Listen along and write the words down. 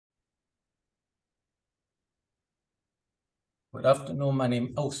Good afternoon, my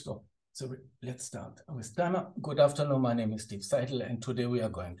name let's start with timer. Good afternoon, my name is Steeve Seidel, and today we are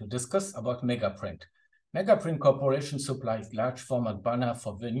going to discuss about Megaprint. Megaprint Corporation supplies large format banner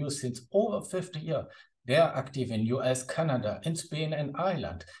for venues since over 50 years. They are active in US, Canada, in Spain and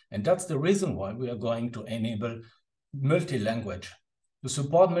Ireland, and that's the reason why we are going to enable multi-language. To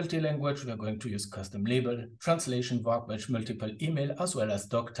support multi-language, we are going to use custom label, translation, workbench, multiple email, as well as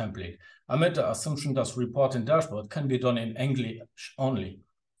doc template. I made the assumption that report and dashboard can be done in English only.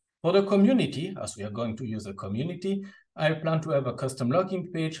 For the community, as we are going to use a community, I plan to have a custom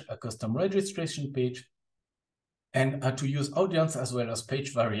login page, a custom registration page, and to use audience as well as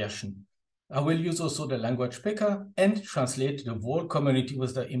page variation. I will use also the language picker and translate the whole community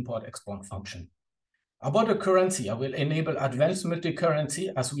with the import-export function. About the currency, I will enable advanced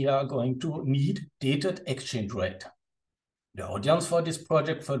multi-currency as we are going to need dated exchange rate. The audience for this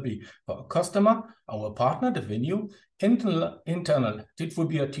project will be for a customer, our partner, the venue, internal. It will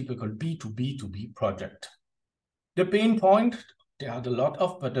be a typical B2B2B project. The pain point, there are a lot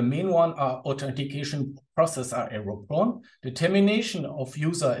of, but the main one are authentication process are error-prone. The termination of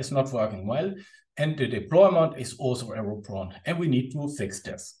user is not working well, and the deployment is also error-prone, and we need to fix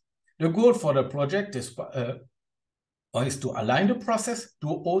this. The goal for the project is to align the process, to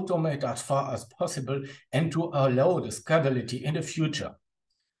automate as far as possible, and to allow the scalability in the future.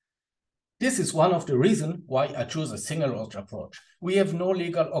 This is one of the reasons why I chose a single auth approach. We have no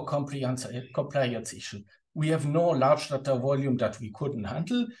legal or compliance issue. We have no large data volume that we couldn't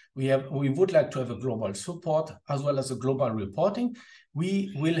handle. We would like to have a global support as well as a global reporting.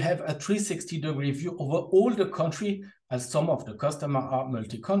 We will have a 360-degree view over all the country, as some of the customers are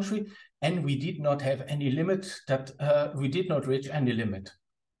multi-country, and we did not have any limit that we did not reach any limit.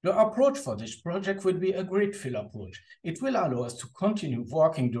 The approach for this project will be a great fill approach. It will allow us to continue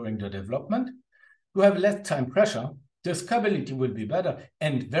working during the development, to have less time pressure, the scalability will be better,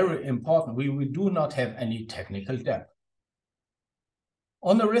 and very important, we do not have any technical debt.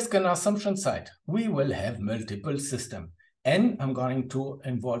 On the risk and assumption side, we will have multiple systems, and I'm going to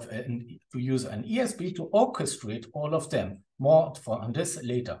use an ESP to orchestrate all of them. More on this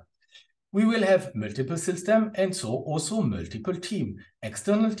later. We will have multiple systems and so also multiple team,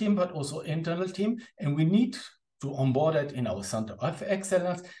 external team, but also internal team, and we need to onboard it in our Center of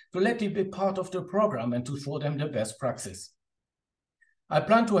Excellence to let it be part of the program and to show them the best practice. I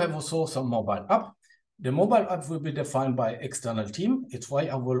plan to have also some mobile app. The mobile app will be defined by external team. It's why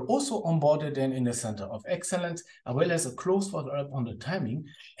I will also onboard it then in the Center of Excellence, as well as a close follow-up on the timing,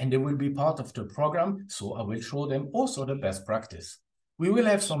 and they will be part of the program, so I will show them also the best practice. We will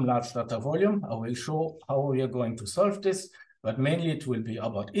have some large data volume. I will show how we are going to solve this, but mainly it will be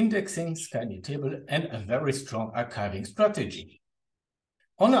about indexing, scanning table, and a very strong archiving strategy.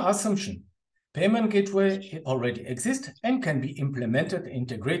 On the assumption, payment gateway already exists and can be implemented,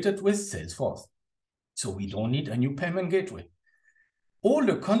 integrated with Salesforce. So we don't need a new payment gateway. All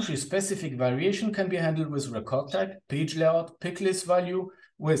the country-specific variation can be handled with record type, page layout, pick list value,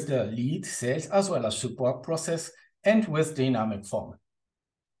 with the lead, sales, as well as support process, and with dynamic format.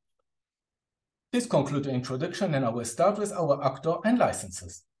 This concludes the introduction, and I will start with our actor and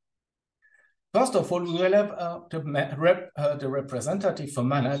licenses. First of all, we will have the representative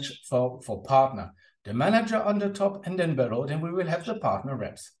for partner, the manager on the top, and then below, then we will have the partner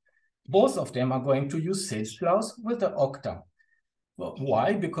reps. Both of them are going to use Sales Cloud with the Okta. Well,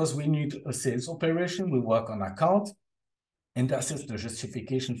 why? Because we need a sales operation, we work on account, and that is the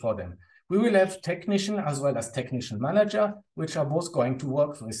justification for them. We will have technician as well as technician manager, which are both going to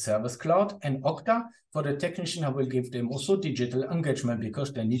work with Service Cloud and Okta. For the technician, I will give them also digital engagement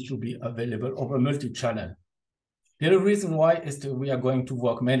because they need to be available over multi-channel. The other reason why is that we are going to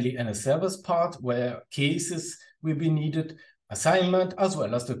work mainly in a service part where cases will be needed, assignment, as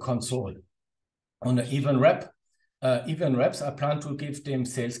well as the console. On the event reps, I plan to give them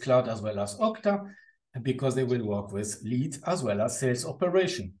Sales Cloud as well as Okta because they will work with leads as well as sales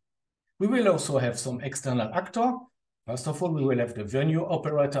operation. We will also have some external actor. First of all, we will have the venue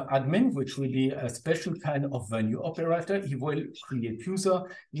operator admin, which will be a special kind of venue operator. He will create user.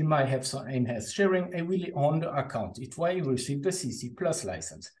 He might have some enhanced sharing and really own the account. It's why you receive the CC Plus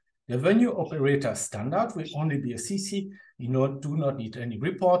license. The venue operator standard will only be a CC. You do not need any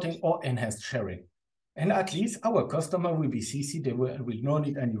reporting or enhanced sharing. And at least our customer will be CC. They will not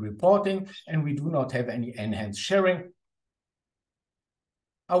need any reporting, and we do not have any enhanced sharing.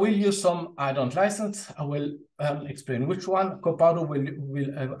 I will use some add-on license. I will explain which one. Copado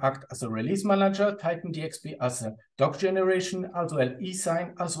will act as a release manager, Titan DXP as a doc generation, as well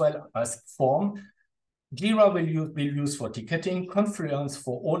eSign, as well as form. Jira will be used for ticketing, Confluence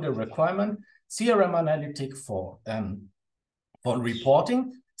for all the requirement, CRM Analytic for For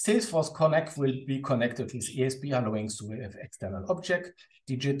reporting, Salesforce Connect will be connected with ESP, allowing to have external object,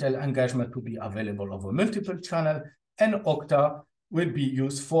 digital engagement to be available over multiple channels, and Okta will be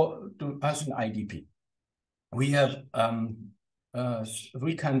used as an IDP. We have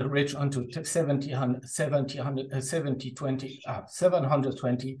we can reach onto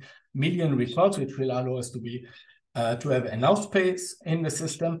 720 million records, which will allow us to have enough space in the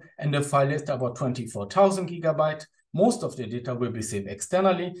system, and the file is about 24,000 gigabytes. Most of the data will be saved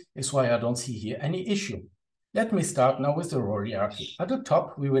externally, is why I don't see here any issue. Let me start now with the role hierarchy. At the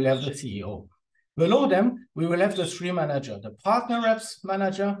top, we will have the CEO. Below them, we will have the three managers, the partner reps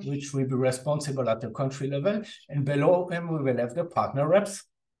manager, which will be responsible at the country level, and below him, we will have the partner reps.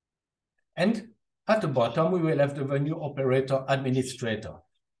 And at the bottom, we will have the venue operator administrator.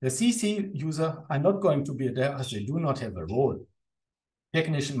 The CC user are not going to be there as they do not have a role.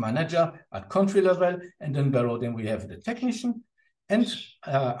 Technician manager at country level, and then below them we have the technician, and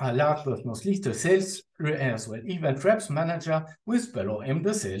last but not least the sales as well, event reps manager, with below him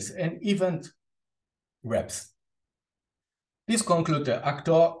the sales and event reps. This concludes the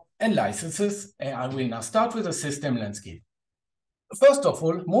actor and licenses, and I will now start with the system landscape. First of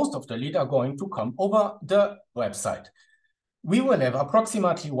all, most of the leads are going to come over the website. We will have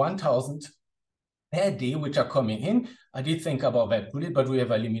approximately 1,000 per day which are coming in. I did think about that, but we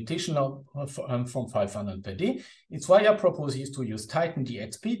have a limitation of from 500 per day. It's why I propose is to use Titan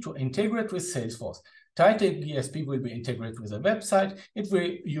DXP to integrate with Salesforce. Titan DXP will be integrated with a website. It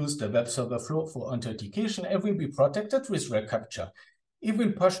will use the web server flow for authentication and will be protected with reCAPTCHA. It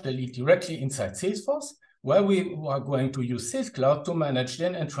will push the lead directly inside Salesforce, where we are going to use Sales Cloud to manage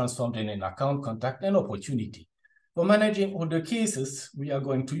them and transform them in account, contact, and opportunity. For managing all the cases, we are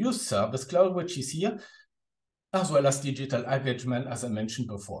going to use Service Cloud, which is here, as well as digital engagement, as I mentioned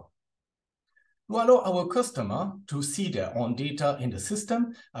before. To allow our customer to see their own data in the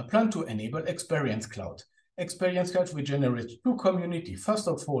system, I plan to enable Experience Cloud. Experience Cloud will generate two communities. First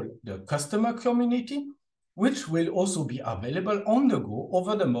of all, the customer community, which will also be available on the go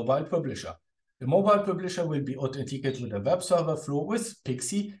over the mobile publisher. The mobile publisher will be authenticated with the web server flow with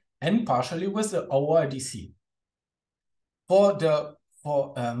Pixie and partially with the OIDC. For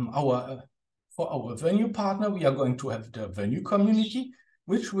our venue partner, we are going to have the venue community,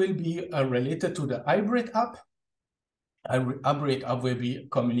 which will be related to the hybrid app. Hybrid app will be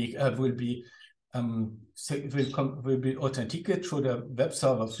authenticated through the web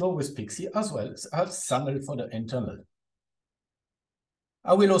server flow with Pixie, as well as SAML for the internal.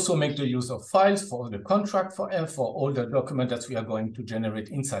 I will also make the use of files for the contract for all the documents that we are going to generate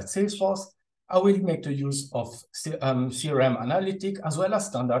inside Salesforce. I will make the use of CRM analytic as well as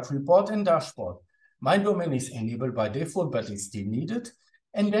standard report and dashboard. My domain is enabled by default, but it's still needed.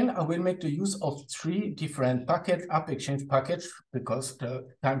 And then I will make the use of 3 different packets, App Exchange package, because the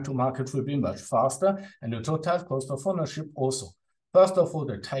time to market will be much faster and the total cost of ownership also. First of all,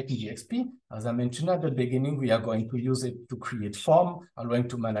 the Titan DXP. As I mentioned at the beginning, we are going to use it to create form, allowing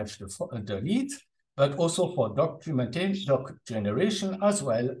to manage the leads, but also for documentation, doc generation, as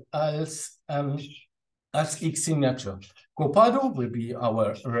well as X-Signature. Copado will be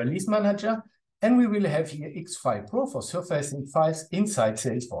our release manager, and we will have here X5 Pro for surfacing files inside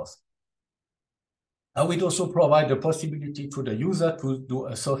Salesforce. I will also provide the possibility to the user to do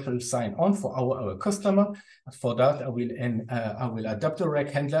a social sign-on for our customer. For that, I will adapt the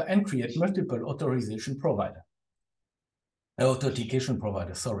rec handler and create multiple authentication provider,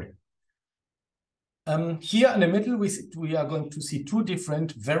 sorry. Here in the middle, we are going to see 2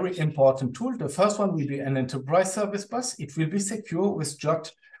 different very important tools. The first one will be an enterprise service bus. It will be secure with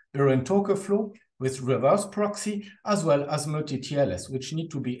JOT token flow, with reverse proxy, as well as multi-TLS, which need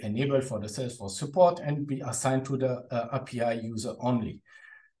to be enabled for the Salesforce support and be assigned to the API user only.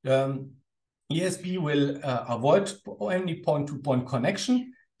 ESP will avoid any point-to-point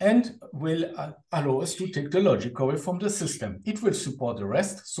connection and will allow us to take the logic away from the system. It will support the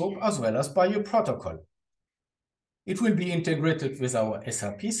REST, SOAP, as well as bio protocol. It will be integrated with our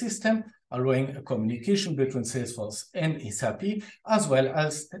SAP system, allowing a communication between Salesforce and SAP, as well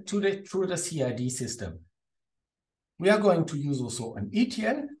as through the CID system. We are going to use also an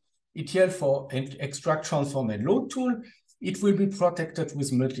ETL for an extract, transform, and load tool. It will be protected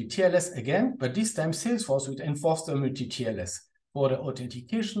with multi-TLS again, but this time Salesforce will enforce the multi-TLS. For the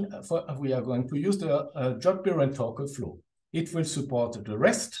authentication, we are going to use the JOT token flow. It will support the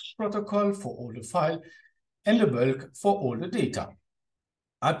REST protocol for all the file and the bulk for all the data.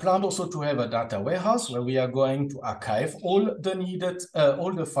 I plan also to have a data warehouse where we are going to archive all the needed,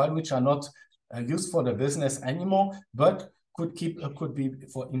 all the files which are not used for the business anymore, but could be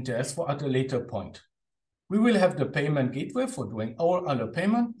for interest for at a later point. We will have the payment gateway for doing all other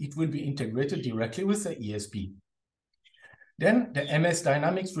payment. It will be integrated directly with the ESP. Then the MS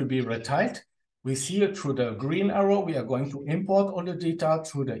Dynamics will be retiled. We see it through the green arrow. We are going to import all the data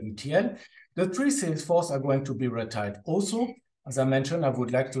through the ETL. The three Salesforce are going to be retiled also. As I mentioned, I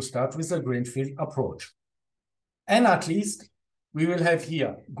would like to start with the greenfield approach. And at least we will have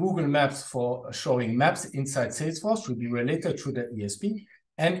here Google Maps for showing maps inside Salesforce will be related to the ESP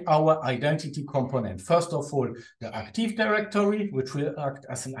and our identity component. First of all, the Active Directory, which will act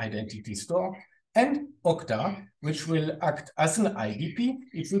as an identity store, and Okta, which will act as an IDP.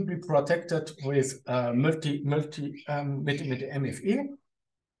 It will be protected with MFA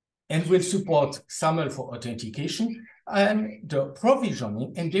and will support SAML for authentication. And the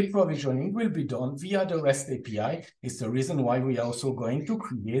provisioning and deprovisioning will be done via the REST API. Is the reason why we are also going to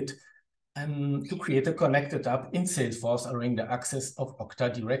create a connected app in Salesforce allowing the access of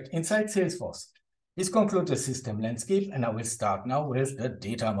Okta Direct inside Salesforce. This concludes the system landscape, and I will start now with the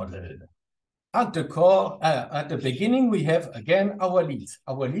data model. At the core, at the beginning, we have again our leads.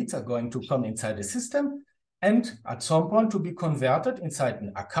 Our leads are going to come inside the system and at some point to be converted inside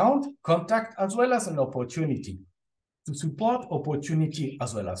an account, contact, as well as an opportunity. To support opportunity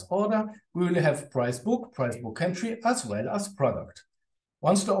as well as order, we will have price book entry, as well as product.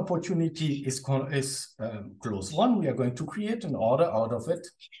 Once the opportunity is close one, we are going to create an order out of it.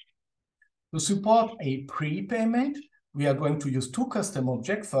 To support a prepayment, we are going to use two custom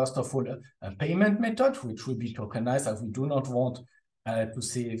objects. First of all, a payment method, which will be tokenized as we do not want to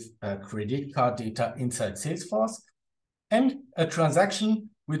save credit card data inside Salesforce, and a transaction,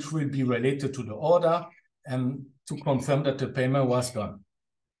 which will be related to the order to confirm that the payment was done.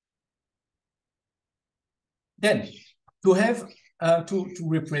 Then, to have to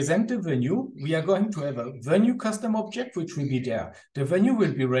represent the venue, we are going to have a venue custom object, which will be there. The venue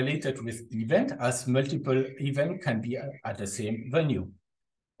will be related with event, as multiple events can be at the same venue.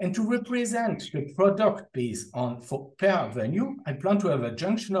 And to represent the product based on per venue, I plan to have a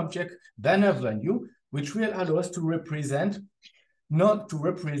junction object, banner venue, which will allow us to represent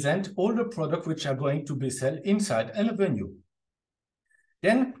all the products which are going to be sold inside a venue.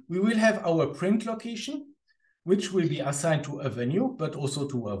 Then we will have our print location, which will be assigned to a venue, but also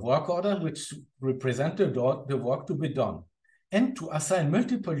to a work order, which represents the work to be done. And to assign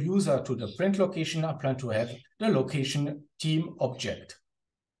multiple users to the print location, I plan to have the location team object.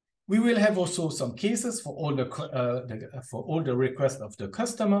 We will have also some cases for all the requests of the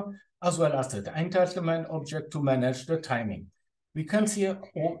customer, as well as the entitlement object to manage the timing. We can see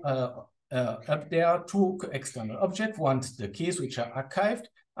up there two external objects. One is the case which are archived,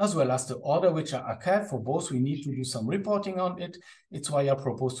 as well as the order which are archived. For both, we need to do some reporting on it. It's why I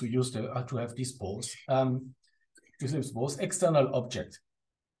propose to use to have these both external objects.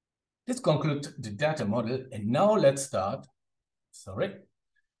 This concludes the data model, and now let's start.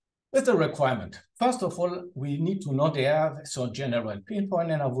 With the requirement. First of all, we need to know there some general pain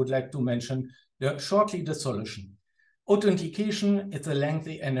point, and I would like to mention shortly the solution. Authentication is a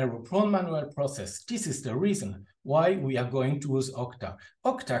lengthy and error-prone manual process. This is the reason why we are going to use Okta.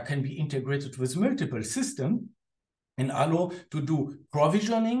 Okta can be integrated with multiple systems and allow to do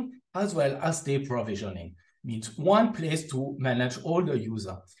provisioning as well as deprovisioning. Means one place to manage all the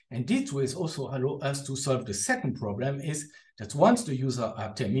users. And this will also allow us to solve the second problem, is that once the users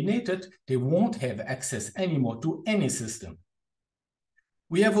are terminated, they won't have access anymore to any system.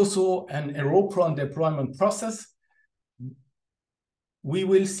 We have also an error-prone deployment process. We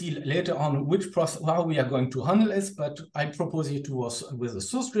will see later on how we are going to handle this, but I propose you to work with a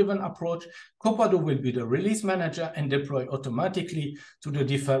source-driven approach. Copado will be the release manager and deploy automatically to the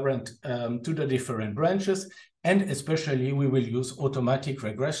different branches, and especially we will use automatic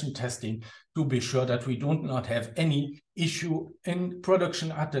regression testing to be sure that we do not have any issue in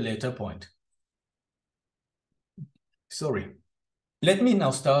production at a later point. Let me now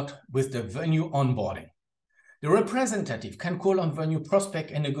start with the venue onboarding. The representative can call on venue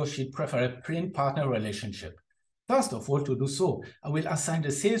prospect and negotiate preferred print partner relationship. First of all, to do so, I will assign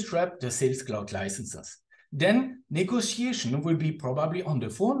the sales rep the Sales Cloud licenses. Then negotiation will be probably on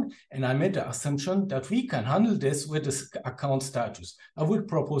the phone, and I made the assumption that we can handle this with the account status. I would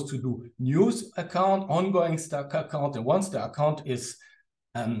propose to do news account, ongoing account, and once the account is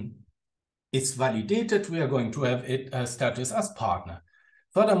validated, we are going to have it status as partner.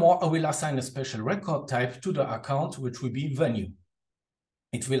 Furthermore, I will assign a special record type to the account, which will be venue.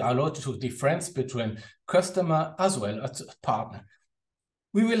 It will allow to difference between customer as well as partner.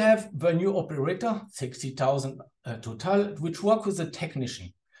 We will have venue operator, 60,000 total, which work with a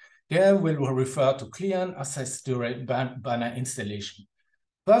technician. There we will refer to client, assess the banner installation.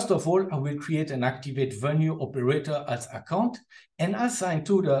 First of all, I will create and activate venue operator as account and assign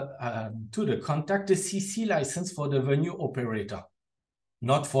to the contact the CC license for the venue operator.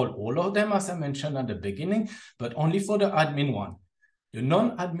 Not for all of them, as I mentioned at the beginning, but only for the admin one. The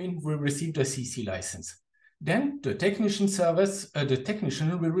non-admin will receive the CC license. Then the technician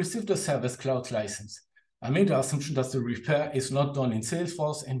will receive the Service Cloud license. I made the assumption that the repair is not done in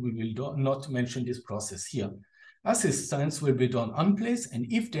Salesforce, and we will not mention this process here. Assistance will be done on place, and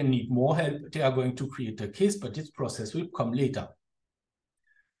if they need more help, they are going to create a case, but this process will come later.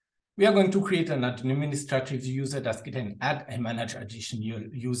 We are going to create an administrative user that can add and manage additional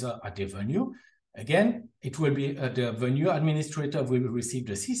user at the venue. Again, it will be the venue administrator will receive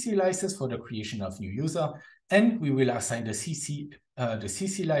the CC license for the creation of new user, and we will assign the CC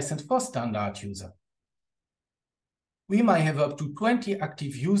license for standard user. We might have up to 20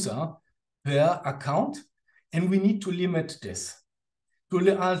 active users per account, and we need to limit this.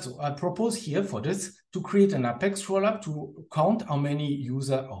 Also, I propose here for this to create an Apex rollup to count how many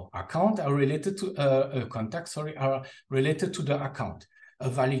user or account are related to contacts, are related to the account. A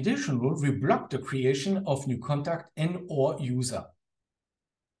validation rule will block the creation of new contact and or user.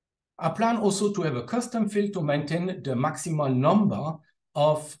 I plan also to have a custom field to maintain the maximal number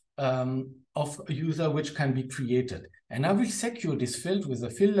of user which can be created. And I will secure this field with a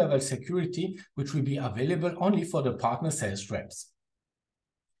field level security, which will be available only for the partner sales reps.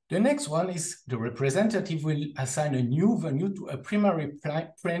 The next one is the representative will assign a new venue to a primary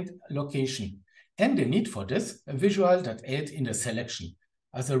print location. And the need for this, a visual that aids in the selection.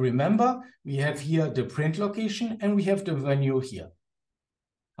 As I remember, we have here the print location and we have the venue here.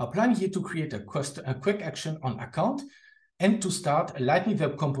 I plan here to create a quick action on account and to start a Lightning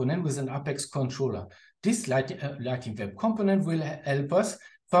Web component with an Apex controller. This Lightning Web component will help us,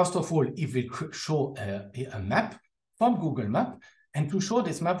 first of all, if we show a map from Google Maps. And to show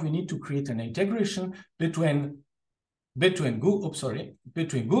this map, we need to create an integration between Google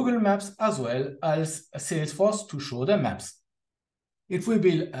Maps as well as Salesforce to show the maps. It will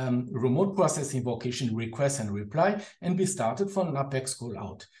be remote process invocation request and reply and be started from an Apex call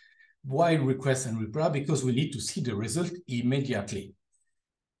out. Why request and reply? Because we need to see the result immediately.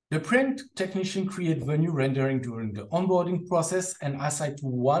 The print technician create venue rendering during the onboarding process and assign to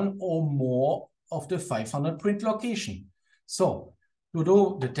one or more of the 500 print location. So,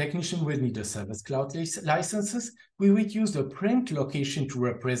 although the technician will need the Service Cloud licenses, we would use the print location to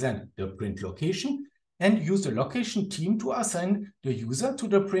represent the print location and use the location team to assign the user to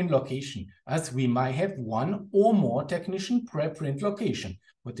the print location, as we might have one or more technician per print location.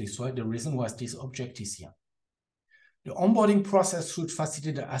 But this is why the reason why this object is here. The onboarding process should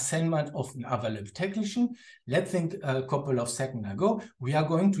facilitate the assignment of an available technician. Let's think a couple of seconds ago, we are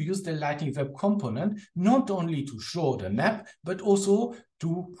going to use the Lightning Web component, not only to show the map, but also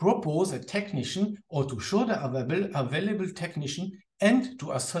to propose a technician or to show the available technician and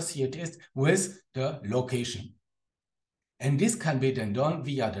to associate it with the location. And this can be then done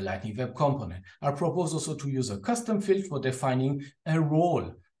via the Lightning Web component. I propose also to use a custom field for defining a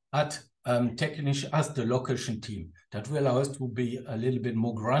role at technician as the location team. That will allow us to be a little bit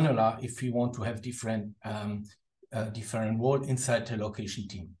more granular if we want to have different roles inside the location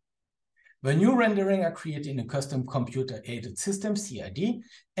team. The new rendering are created in a custom computer-aided system, CID,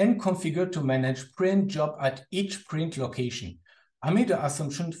 and configured to manage print job at each print location. I made the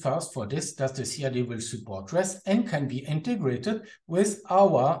assumption first for this that the CID will support REST and can be integrated with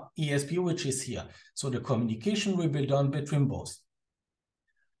our ESP, which is here. So the communication will be done between both.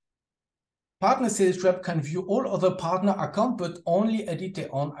 Partner sales rep can view all other partner accounts, but only edit their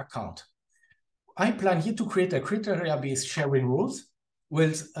own account. I plan here to create a criteria-based sharing rules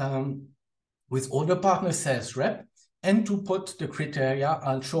with all the partner sales rep and to put the criteria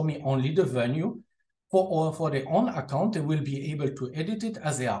and show me only the venue. For their own account, they will be able to edit it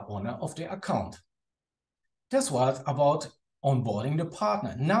as they are owner of the account. This was about onboarding the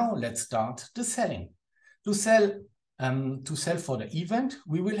partner. Now let's start the selling. To sell for the event,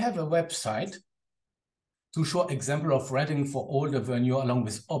 we will have a website to show example of rendering for all the venue along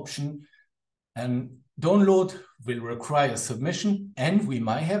with option, and download will require submission, and we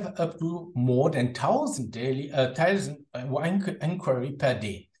might have up to more than 1,000 inquiry per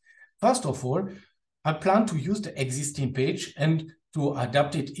day. First of all, I plan to use the existing page and to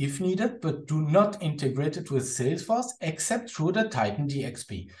adapt it if needed, but do not integrate it with Salesforce except through the Titan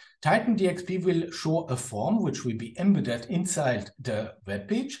DXP. Titan DXP will show a form which will be embedded inside the web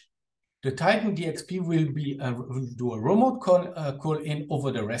page. The Titan DXP will do a remote call in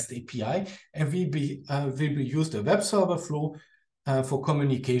over the REST API, and will be use the web server flow for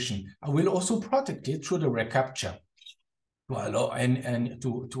communication. I will also protect it through the reCAPTCHA. allow and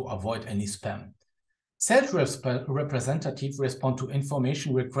to avoid any spam. Sales representatives respond to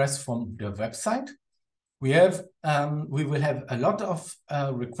information requests from the website. We will have a lot of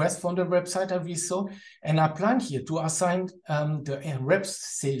requests from the website as we saw, and I plan here to assign the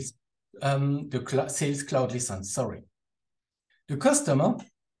reps sales, sales cloud license. Sorry, the customer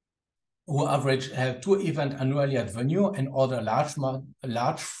who average 2 events annually at venue and order large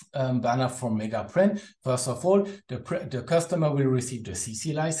banner from Megaprint. First of all, the customer will receive the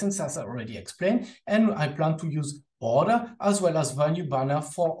CC license, as I already explained, and I plan to use order as well as venue banner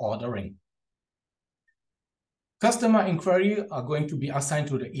for ordering. Customer inquiry are going to be assigned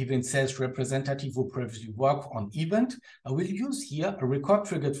to the event sales representative who previously worked on event. I will use here a record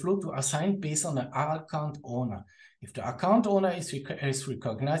triggered flow to assign based on the account owner. If the account owner is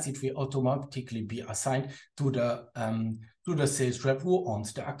recognized, it will automatically be assigned to the sales rep who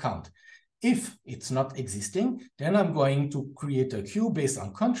owns the account. If it's not existing, then I'm going to create a queue based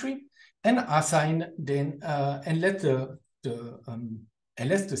on country and assign then and let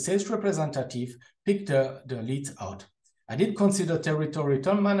the sales representative pick the leads out. I did consider territory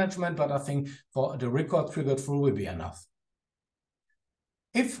return management, but I think for the record triggered flow will be enough.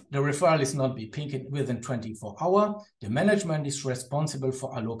 If the referral is not be picked within 24 hours, the management is responsible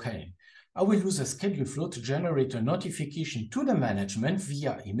for allocating. I will use a schedule flow to generate a notification to the management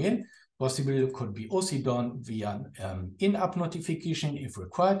via email. Possibly it could be also done via in-app notification if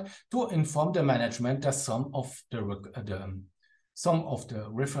required to inform the management that some of the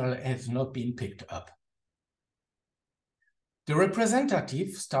referral has not been picked up. The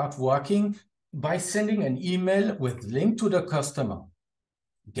representative start working by sending an email with link to the customer.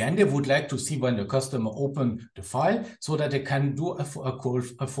 Again, they would like to see when the customer open the file so that they can do a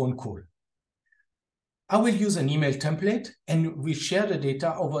phone call. I will use an email template and we share the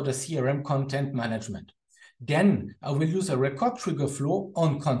data over the CRM content management. Then I will use a record trigger flow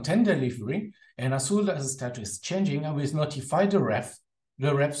on content delivery, and as soon as the status is changing, I will notify the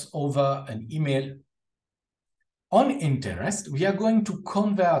reps over an email. On interest, we are going to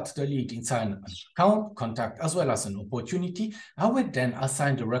convert the lead inside an account, contact, as well as an opportunity. I will then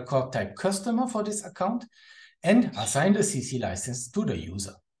assign the record type customer for this account and assign the CC license to the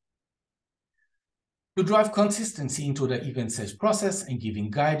user. To drive consistency into the event sales process and giving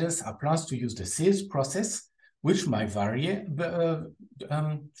guidance, I plan to use the sales process, which might vary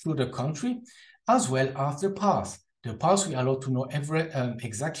through the country, as well as the path. The path we allow to know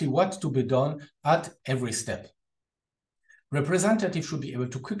exactly what to be done at every step. Representatives should be able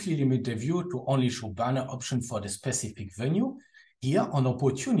to quickly limit the view to only show banner option for the specific venue. Here on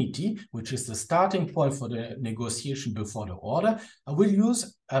opportunity, which is the starting point for the negotiation before the order, I will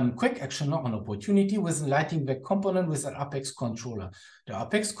use quick action on opportunity with a lighting back component with an Apex controller. The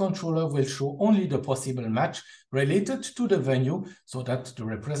Apex controller will show only the possible match related to the venue so that the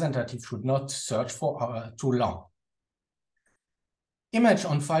representative should not search for too long. Image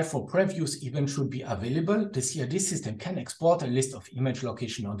on file for previews event should be available. The CAD system can export a list of image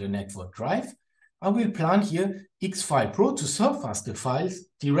location on the network drive. I will plan here X-File Pro to surface the files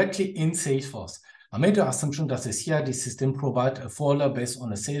directly in Salesforce. I made the assumption that the CAD system provides a folder based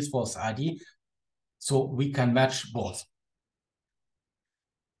on a Salesforce ID, so we can match both.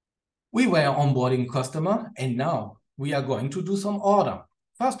 We were onboarding customer, and now we are going to do some order.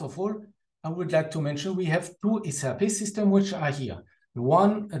 First of all, I would like to mention we have two SAP systems which are here.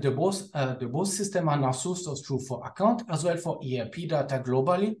 The both systems are now sourced of truth for account as well for ERP data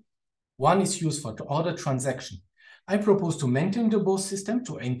globally. One is used for the order transaction. I propose to maintain the both systems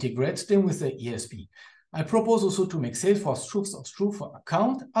to integrate them with the ESP. I propose also to make Salesforce truths of truth for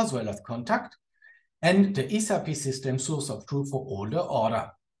account as well as contact, and the SAP system source of truth for all the order.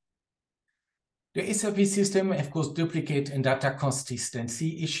 The SAP system, of course, duplicate and data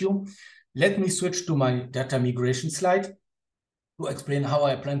consistency issue. Let me switch to my data migration slide to explain how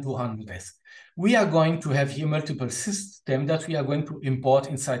I plan to handle this. We are going to have here multiple systems that we are going to import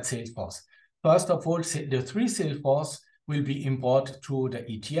inside Salesforce. First of all, the 3 Salesforce will be imported to the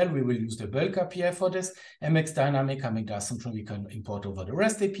ETL. We will use the bulk API for this. MX Dynamic, I mean, the assumption we can import over the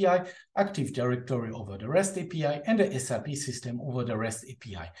REST API, Active Directory over the REST API, and the SAP system over the REST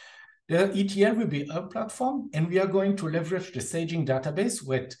API. The ETL will be a platform, and we are going to leverage the staging database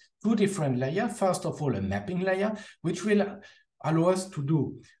with 2 different layers. First of all, a mapping layer, which will allow us to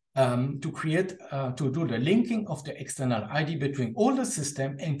do the linking of the external ID between all the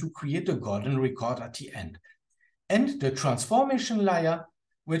system and to create a golden record at the end. And the transformation layer,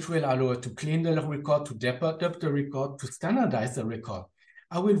 which will allow us to clean the record, to develop the record, to standardize the record.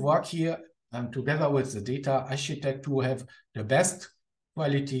 I will work here together with the data architect to have the best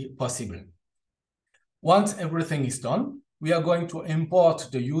quality possible. Once everything is done, we are going to import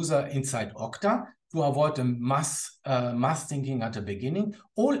the user inside Okta to avoid a mass thinking at the beginning.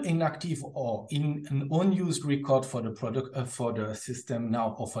 All inactive or in an unused record for the product, for the system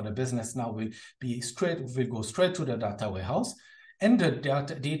now or for the business now will go straight to the data warehouse. And the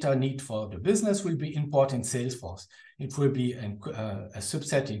data need for the business will be imported in Salesforce. It will be a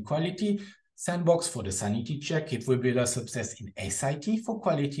subset in quality sandbox for the sanity check. It will be a subset in SIT for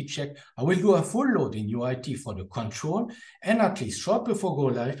quality check. I will do a full load in UIT for the control. And at least short before go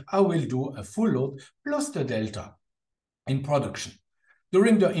live, I will do a full load plus the delta in production.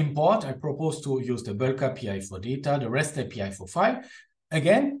 During the import, I propose to use the bulk API for data, the REST API for file.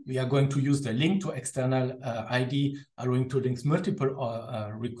 Again, we are going to use the link to external ID, allowing to link multiple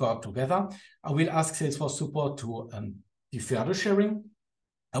records together. I will ask Salesforce support to defer the sharing.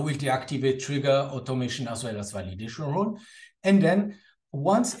 I will deactivate trigger automation as well as validation rule. And then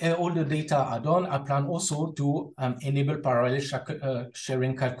once all the data are done, I plan also to enable parallel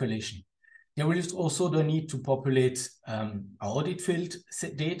sharing calculation. There is also the need to populate audit field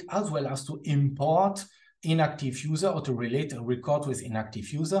date as well as to import inactive user or to relate a record with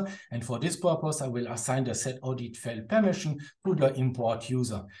inactive user. And for this purpose, I will assign the set audit field permission to the import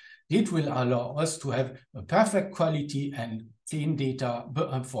user. It will allow us to have a perfect quality and clean data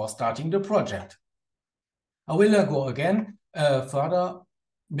for starting the project. I will go again further.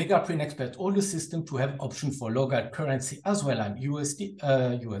 MegaPrint expects all the system to have option for local currency as well as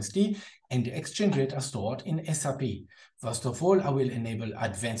USD and the exchange rate are stored in SAP. First of all, I will enable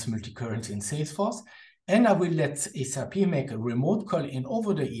advanced multi-currency in Salesforce. And I will let SAP make a remote call in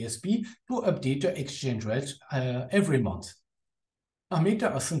over the ESP to update the exchange rate every month. I make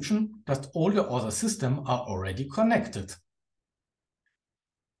the assumption that all the other systems are already connected.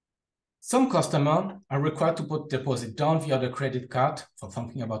 Some customers are required to put deposit down via the credit card for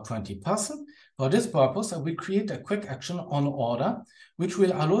something about 20%. For this purpose, I will create a quick action on order, which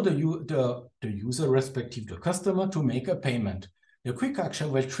will allow the user, respective the customer, to make a payment. The quick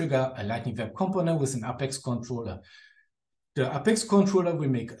action will trigger a Lightning Web component with an Apex controller. The Apex controller will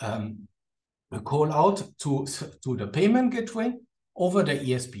make a call out to the payment gateway over the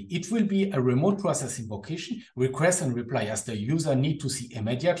ESP. It will be a remote process invocation, request and reply, as the user need to see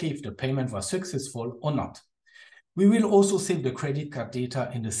immediately if the payment was successful or not. We will also save the credit card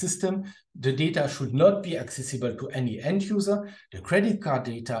data in the system. The data should not be accessible to any end user. The credit card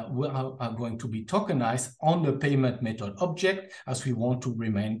data are going to be tokenized on the payment method object as we want to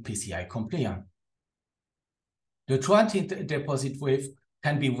remain PCI compliant. The transient deposit waive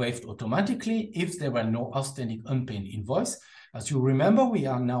can be waived automatically if there were no outstanding unpaid invoice. As you remember, we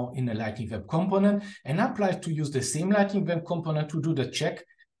are now in a Lightning Web component and I plan to use the same Lightning Web component to do the check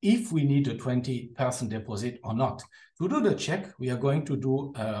if we need a 20% deposit or not. To do the check, we are going to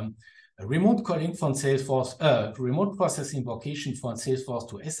do a remote calling from Salesforce, remote process invocation from Salesforce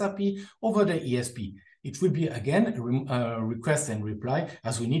to SAP over the ESP. It will be again a request and reply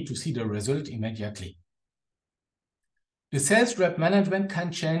as we need to see the result immediately. The sales rep management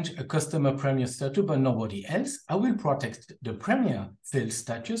can change a customer premier status, but nobody else. I will protect the premier field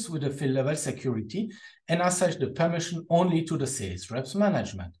status with a field level security and assign the permission only to the sales reps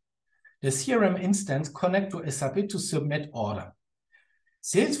management. The CRM instance connects to SAP to submit order.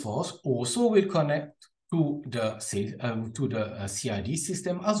 Salesforce also will connect to the CID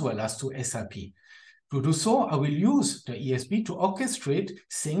system as well as to SAP. To do so, I will use the ESP to orchestrate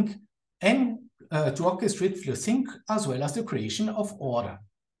sync and to orchestrate the sync as well as the creation of order.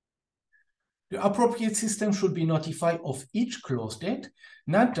 The appropriate system should be notified of each close date.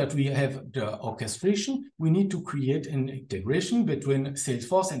 Now that we have the orchestration, we need to create an integration between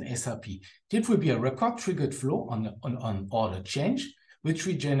Salesforce and SAP. It will be a record triggered flow on order change, which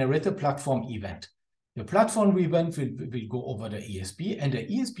will generate a platform event. The platform event will go over the ESP, and the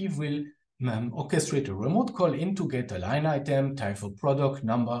ESP will orchestrate a remote call in to get a line item, type of product,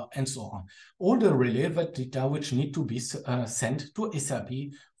 number, and so on. All the relevant data which need to be sent to SAP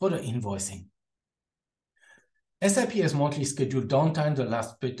for the invoicing. SAP has monthly scheduled downtime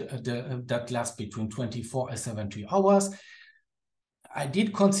that lasts between 24 and 70 hours. I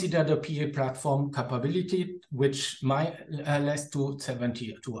did consider the PA platform capability, which might last to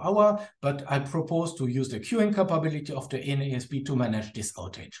 72 hours, but I propose to use the queuing capability of the NASB to manage this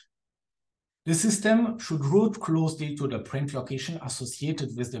outage. The system should route closely to the print location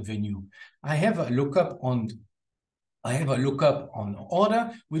associated with the venue. I have a lookup on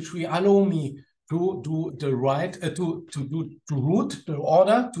order, which will allow me to do the right to route the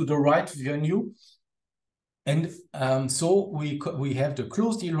order to the right venue, and so we have the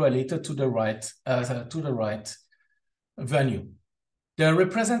close deal related to the right venue. The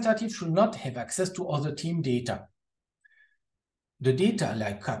representative should not have access to other team data. the data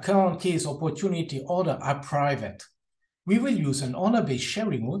like account, case, opportunity, order are private. We will use an order-based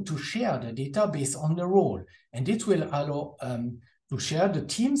sharing mode to share the data based on the role, and it will allow to share the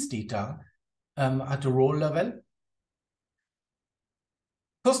team's data at the role level.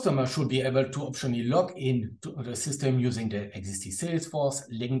 Customers should be able to optionally log in to the system using the existing Salesforce,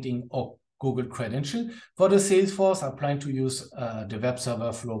 LinkedIn, or Google credential. For the Salesforce, I plan to use the web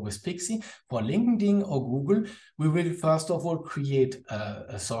server flow with Pixie. For LinkedIn or Google, we will first of all create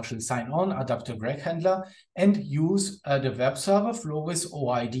a social sign-on adaptive reg handler and use the web server flow with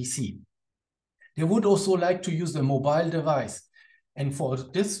OIDC. They would also like to use the mobile device. And for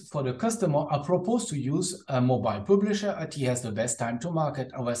this, for the customer, I propose to use a mobile publisher as he has the best time to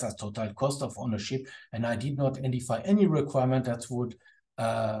market, otherwise has total cost of ownership, and I did not identify any requirement that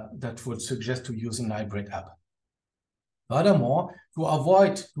would suggest to use an hybrid app. Furthermore, to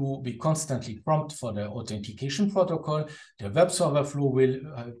avoid to be constantly prompted for the authentication protocol, the web server flow will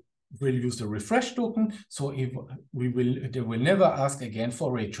use the refresh token, so they will never ask again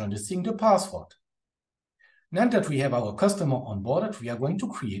for retransmitting the password. Now that we have our customer onboarded, we are going to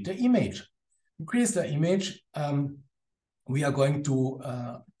create the image. To create the image, we are going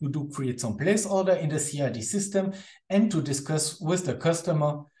to create some place order in the CID system and to discuss with the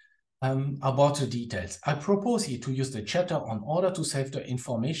customer about the details. I propose here to use the chatter on order to save the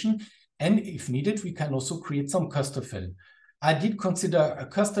information, and if needed, we can also create some custom fill. I did consider a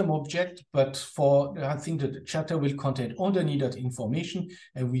custom object, but I think that the chatter will contain all the needed information,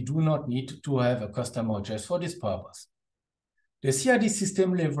 and we do not need to have a custom object for this purpose. The CID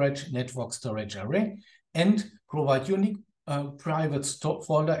system leverage network storage array and provide unique private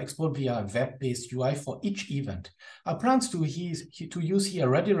folder export via web-based UI for each event. I plan to use here a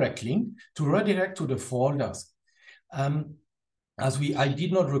redirect link to redirect to the folders. I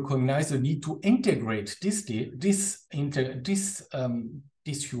did not recognize the need to integrate this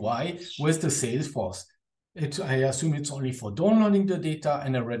UI with the Salesforce. I assume it's only for downloading the data,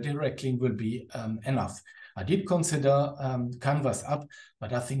 and a redirect link will be enough. I did consider Canvas app,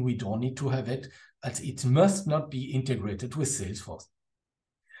 but I think we don't need to have it, as it must not be integrated with Salesforce.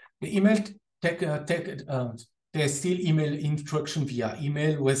 The email there's still email instruction via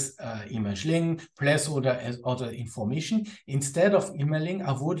email with image link, placeholder, and other information. Instead of emailing,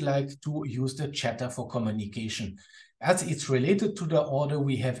 I would like to use the chatter for communication. As it's related to the order,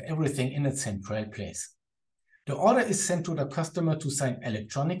 we have everything in a central place. The order is sent to the customer to sign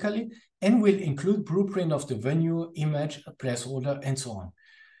electronically and will include blueprint of the venue, image, placeholder, and so on.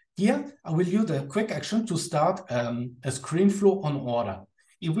 Here, I will use a quick action to start a screen flow on order.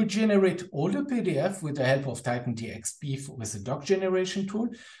 It will generate all the PDF with the help of TitanDXP with the doc generation tool.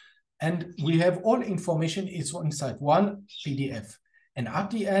 And we have all information is inside one PDF. And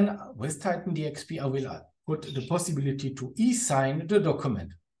at the end, with TitanDXP, I will put the possibility to e-sign the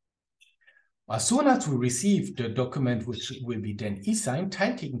document. As soon as we receive the document, which will be then e-signed,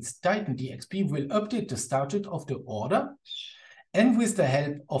 TitanDXP will update the status of the order. And with the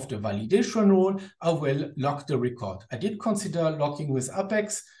help of the validation rule, I will lock the record. I did consider locking with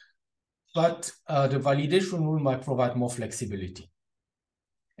Apex, but the validation rule might provide more flexibility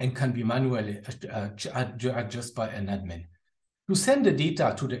and can be manually adjusted by an admin. To send the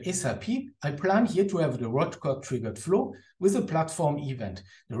data to the SAP, I plan here to have the record triggered flow with a platform event.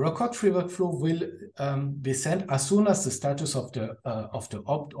 The record triggered flow will be sent as soon as the status of the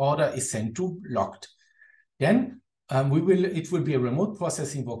order is sent to locked. Then it will be a remote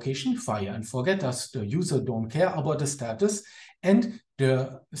process invocation, fire and forget, as the user don't care about the status, and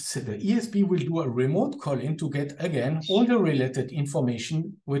the ESP will do a remote call-in to get, again, all the related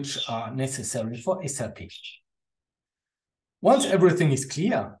information which are necessary for SAP. Once everything is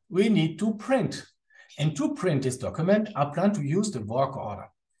clear, we need to print. And to print this document, I plan to use the work order.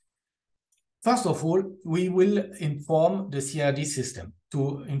 First of all, we will inform the CID system.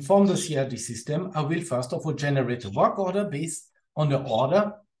 To inform the CID system, I will first of all generate a work order based on the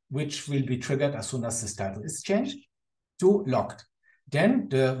order, which will be triggered as soon as the status is changed to locked. Then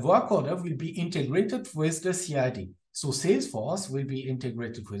the work order will be integrated with the CID. So Salesforce will be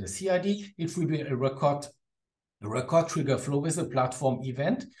integrated with the CID. It will be a record trigger flow with a platform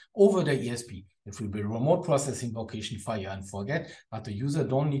event over the ESP. It will be a remote process invocation, fire and forget, but the user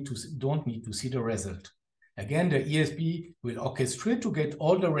don't need to see the result. Again, the ESP will orchestrate to get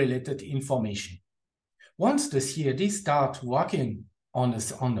all the related information. Once the CID starts working on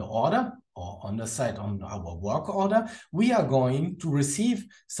the order or on the site on our work order, we are going to receive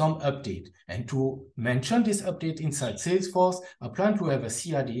some update. And to mention this update inside Salesforce, I plan to have a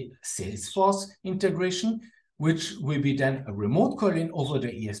CID Salesforce integration, which will be then a remote call-in over the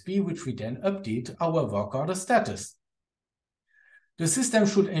ESP, which we then update our work order status. The system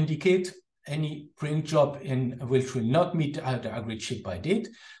should indicate any print job which will not meet the agreed ship by date.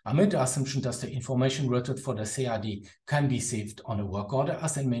 I made the assumption that the information routed for the CRD can be saved on a work order.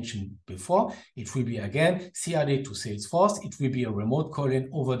 As I mentioned before, it will be again CRD to Salesforce. It will be a remote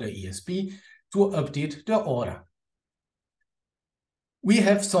call-in over the ESP to update the order. We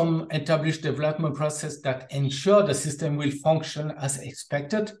have some established development process that ensure the system will function as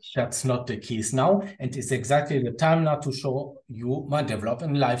expected. That's not the case now, and it's exactly the time now to show you my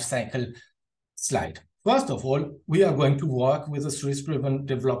development lifecycle slide. First of all, we are going to work with a series-driven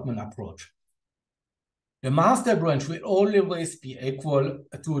development approach. The master branch will always be equal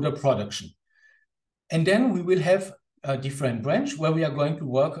to the production. And then we will have a different branch where we are going to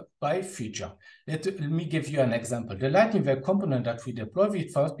work by feature. Let me give you an example. The Lightning Web component that we deploy will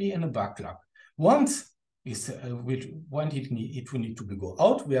first be in a backlog. Once it will need to go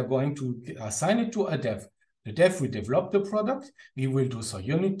out, we are going to assign it to a dev. The dev will develop the product. We will do some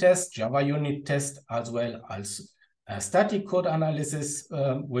unit tests, Java unit test, as well as static code analysis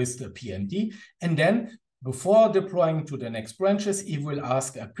with the PMD. And then before deploying to the next branches, it will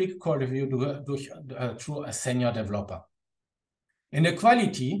ask a quick code review through a senior developer. In the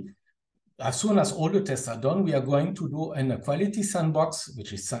quality, as soon as all the tests are done, we are going to do in a quality sandbox,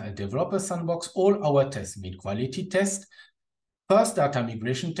 which is a developer sandbox, all our tests, mid-quality test, first data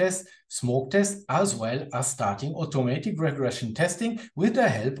migration test, smoke test, as well as starting automatic regression testing with the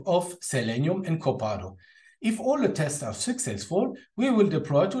help of Selenium and Copado. If all the tests are successful, we will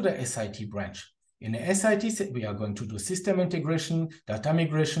deploy to the SIT branch. In the SIT, we are going to do system integration, data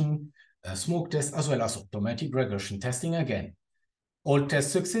migration, smoke test, as well as automatic regression testing again. All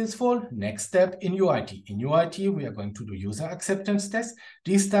tests successful, next step in UIT. In UIT, we are going to do user acceptance tests.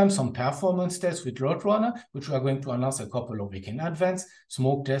 This time, some performance tests with Roadrunner, which we are going to announce a couple of weeks in advance,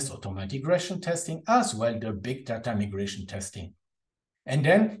 smoke test, automatic regression testing, as well the big data migration testing. And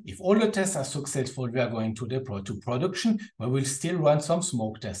then, if all the tests are successful, we are going to deploy to production, where we'll still run some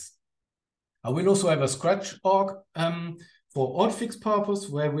smoke tests. I will also have a scratch org for hotfix purpose,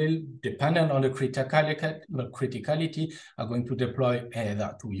 where we'll, dependent on the criticality, are going to deploy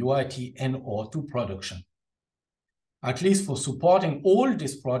either to UIT and or to production. At least for supporting all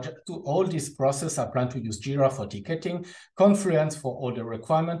this project, to all this process, I plan to use Jira for ticketing, Confluence for all the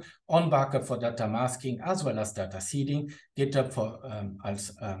requirement, OnBackup for data masking, as well as data seeding, GitHub for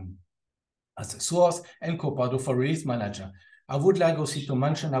as a source, and Copado for release manager. I would like also to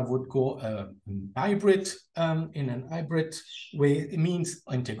mention I would go hybrid in an hybrid way. It means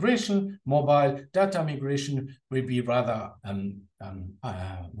integration, mobile, data migration will be rather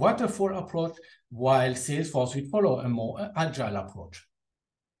waterfall approach, while Salesforce will follow a more agile approach.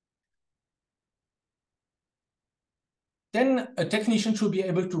 Then a technician should be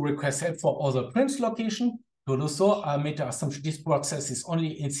able to request help for other prints location. To do so, I made the assumption this process is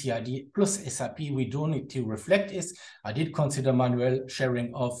only in CID plus SAP. We don't need to reflect this. I did consider manual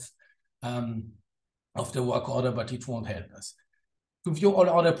sharing of the work order, but it won't help us. To view all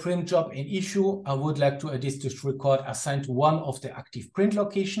other print job and issue, I would like to add this record assigned to one of the active print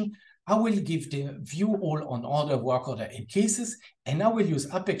location. I will give the view all on order work order in cases, and I will use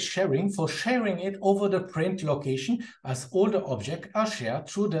Apex sharing for sharing it over the print location, as all the objects are shared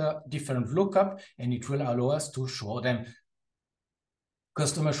through the different lookup, and it will allow us to show them.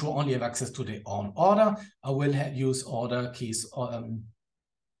 Customers should only have access to their own order. I will use order case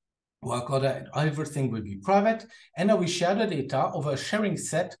work order, and everything will be private, and I will share the data over a sharing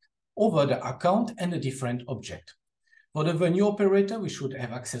set over the account and the different object. For the venue operator, we should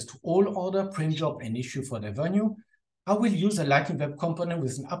have access to all order, print job, and issue for the venue. I will use a Lightning Web component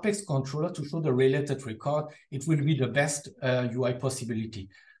with an Apex controller to show the related record. It will be the best UI possibility.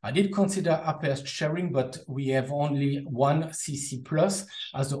 I did consider Apex sharing, but we have only one CC plus,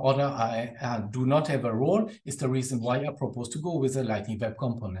 as the order I do not have a role. Is the reason why I propose to go with a Lightning Web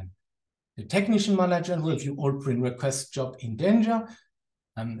component. The technician manager will view all print request job in danger.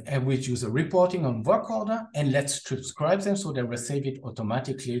 And we'll use a reporting on work order, and let's subscribe them so they receive it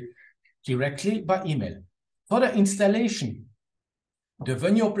automatically directly by email. For the installation, the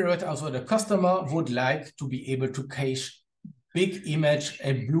venue operator, also the customer, would like to be able to cache big image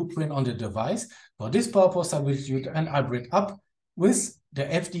and blueprint on the device. For this purpose, I will use an hybrid app with the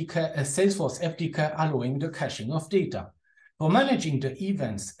FDK, Salesforce FDK allowing the caching of data. For managing the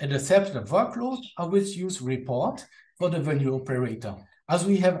events and the separate workload, I will use report for the venue operator. As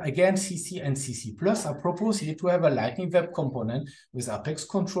we have again CC and CC+, I propose here to have a Lightning Web component with Apex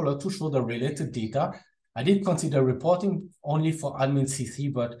controller to show the related data. I did consider reporting only for admin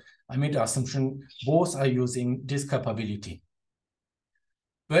CC, but I made the assumption both are using this capability.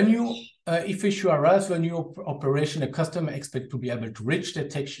 Venue if issue arrives for a new operation, a customer expects to be able to reach the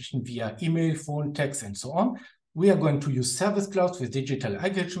technician via email, phone, text, and so on. We are going to use Service Cloud with digital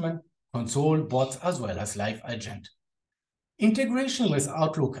engagement, console, bots, as well as live agent. Integration with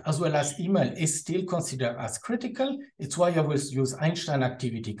Outlook as well as email is still considered as critical. It's why I will use Einstein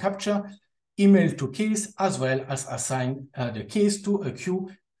activity capture, email to case, as well as assign the case to a queue.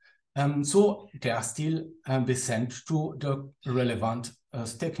 So they are still be sent to the relevant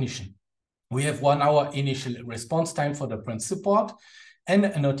technician. We have 1 hour initial response time for the print support and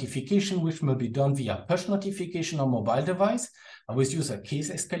a notification which will be done via push notification on mobile device. I will use a case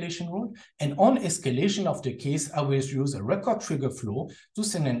escalation rule, and on escalation of the case, I will use a record trigger flow to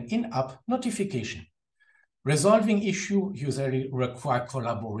send an in-app notification. Resolving issue usually require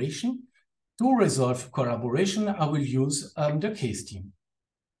collaboration. To resolve collaboration, I will use the case team.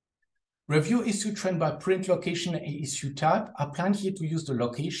 Review issue trend by print location and issue type. I plan here to use the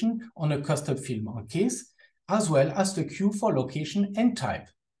location on a custom field on case, as well as the queue for location and type.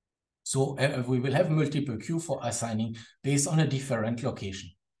 So we will have multiple queue for assigning based on a different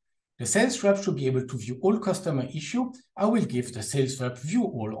location. The sales rep should be able to view all customer issue. I will give the sales rep view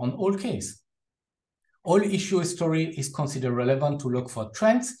all on all case. All issue history is considered relevant to look for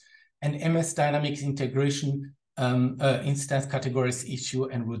trends, and MS Dynamics integration instance categories issue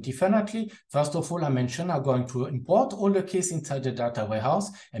and route differently. First of all, I mentioned I'm going to import all the case inside the data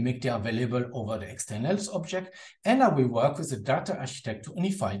warehouse and make them available over the externals object. And I will work with the data architect to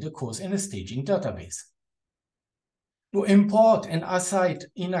unify the course in a staging database. To import and assign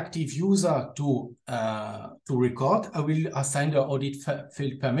inactive user to record, I will assign the audit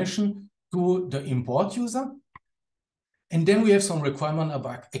field permission to the import user. And then we have some requirement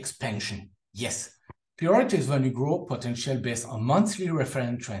about expansion. Yes. Priorities when you grow potential based on monthly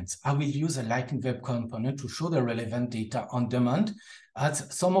reference trends. I will use a Lightning Web component to show the relevant data on demand, as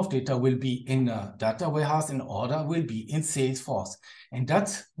some of data will be in a data warehouse and other will be in Salesforce. And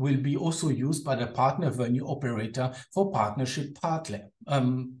that will be also used by the partner venue operator for partnership planning.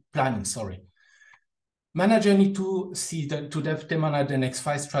 Manager need to see that to determine the next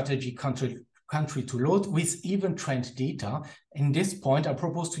 5 strategy country to load with even trend data. In this point, I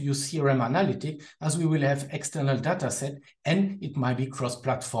propose to use CRM Analytics as we will have external data set and it might be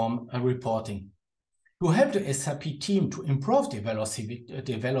cross-platform reporting. To help the SAP team to improve the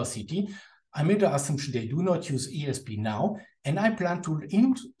velocity, I made the assumption they do not use ESP now, and I plan to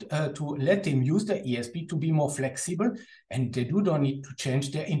let them use the ESP to be more flexible, and they do not need to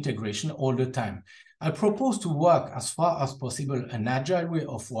change their integration all the time. I propose to work as far as possible an agile way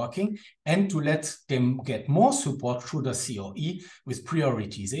of working and to let them get more support through the COE with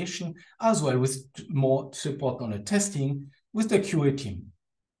prioritization, as well with more support on the testing with the QA team.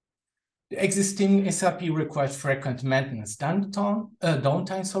 The existing SAP requires frequent maintenance downtime.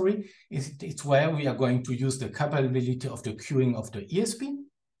 It's where we are going to use the capability of the queuing of the ESP.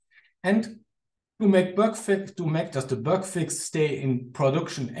 And to make does the bug fix stay in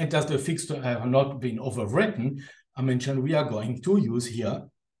production and does the fix have not been overwritten, I mentioned we are going to use here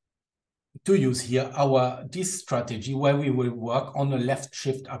this strategy where we will work on a left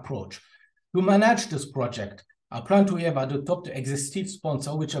shift approach. To manage this project, I plan to have at the top the executive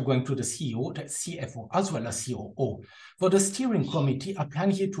sponsor, which are going to the CEO, the CFO, as well as COO. For the steering committee, I plan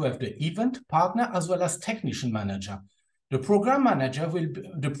here to have the event partner as well as technician manager. The program manager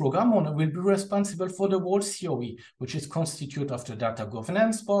the program owner will be responsible for the whole COE, which is constituted of the data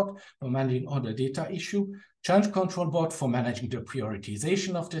governance board for managing all the data issue, change control board for managing the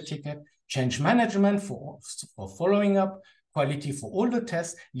prioritization of the ticket, change management for following up, quality for all the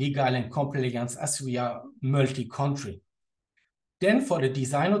tests, legal and compliance as we are multi-country. Then for the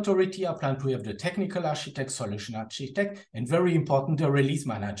design authority, I plan to have the technical architect, solution architect, and very important, the release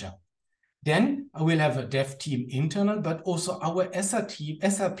manager. Then I will have a dev team internal, but also our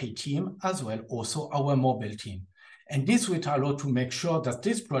SAP team, as well also our mobile team. And this will allow to make sure that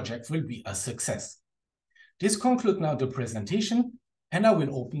this project will be a success. This concludes now the presentation, and I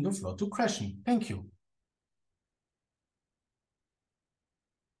will open the floor to questions. Thank you.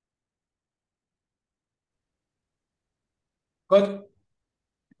 Good.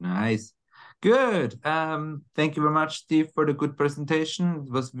 Nice. Good. Thank you very much, Steve, for the good presentation.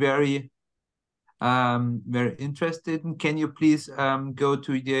 It was very interesting. Can you please go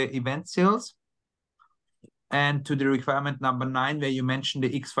to the event sales and to the requirement number 9, where you mentioned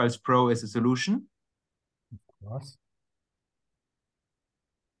the X-Files Pro as a solution? Yes.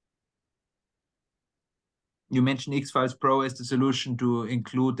 You mentioned X-Files Pro as the solution to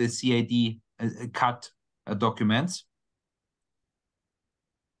include the CAD cut documents.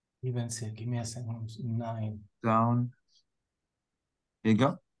 Event sale, give me a second. 9. Down. Here you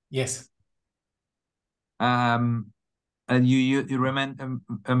go. Yes. You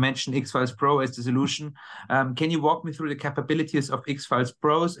mentioned X-Files Pro as the solution. Can you walk me through the capabilities of X-Files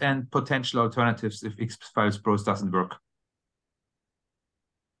Pros and potential alternatives if X-Files Pros doesn't work?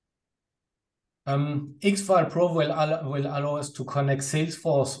 X-File Pro will allow us to connect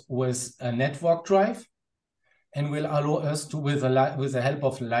Salesforce with a network drive, and will allow us to, with the help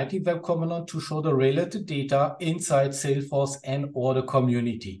of Lightning Web Component, to show the related data inside Salesforce and or the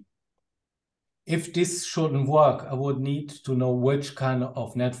community. If this shouldn't work, I would need to know which kind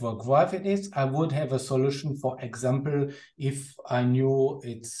of network drive it is. I would have a solution, for example, if I knew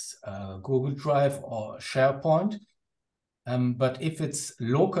it's Google Drive or SharePoint. But if it's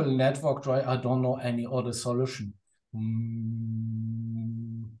local network drive, I don't know any other solution.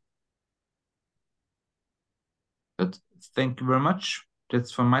 Good. Thank you very much.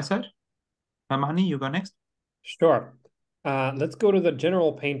 That's from my side. Mahani, you go next. Sure. Let's go to the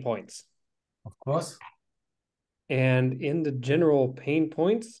general pain points. Of course. And in the general pain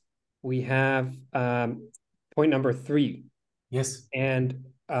points, we have point number 3. Yes. And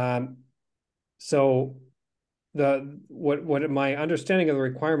so what my understanding of the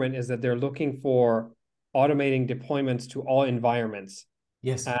requirement is that they're looking for automating deployments to all environments.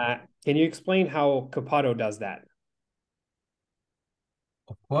 Yes. Can you explain how Copado does that?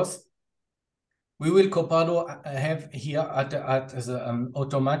 Of course. We will Copado have here as an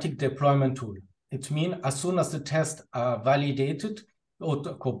automatic deployment tool. It means as soon as the tests are validated,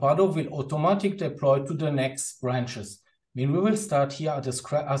 Copado will automatically deploy to the next branches. I mean, we will start here at the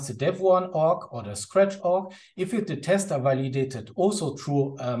dev1 org or the scratch org. If the tests are validated also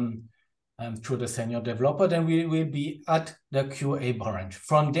through the senior developer, then we will be at the QA branch.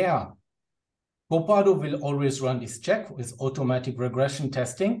 From there, Copado will always run this check with automatic regression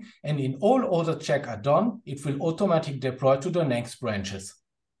testing, and in all other checks are done, it will automatically deploy to the next branches.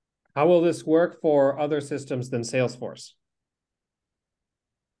 How will this work for other systems than Salesforce?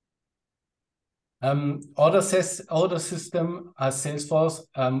 Other system as Salesforce,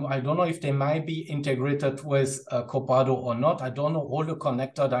 I don't know if they might be integrated with Copado or not. I don't know all the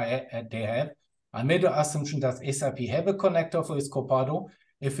connector they have. I made the assumption that SAP have a connector for its Copado.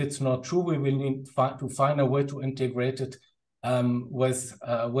 If it's not true, we will need to find a way to integrate it with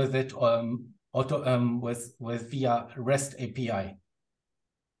via REST API.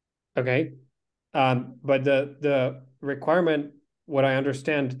 Okay, but the requirement, what I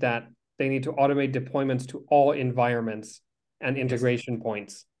understand, that they need to automate deployments to all environments and integration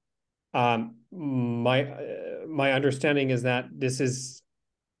points. My understanding is that this is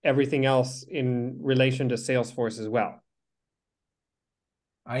everything else in relation to Salesforce as well.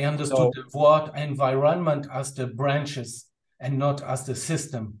 I understood the word environment as the branches and not as the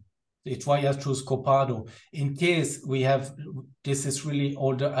system. It's why I choose Copado. In case we have, this is really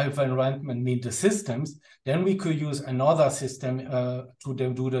all the environment mean the systems, then we could use another system to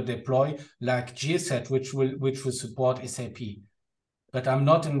do the deploy, like GSet, which will support SAP. But I'm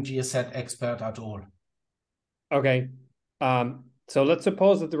not a GSet expert at all. Okay. So let's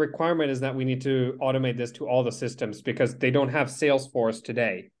suppose that the requirement is that we need to automate this to all the systems because they don't have Salesforce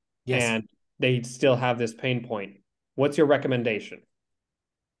today. Yes. And they still have this pain point. What's your recommendation?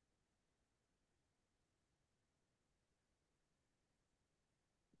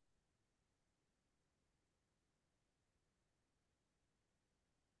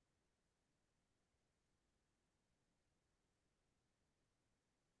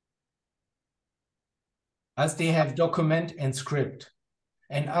 As they have document and script,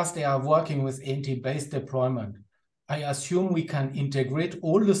 and as they are working with entity-based deployment, I assume we can integrate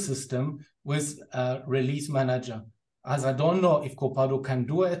all the system with a release manager. As I don't know if Copado can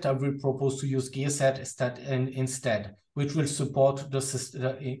do it, I will propose to use GSet instead, which will support the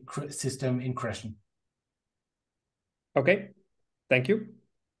system ingression. Okay, thank you.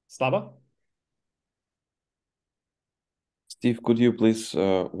 Slava? Steve, could you please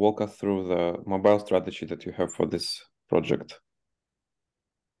walk us through the mobile strategy that you have for this project?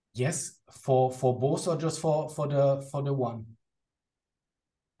 Yes, for both or just for the one?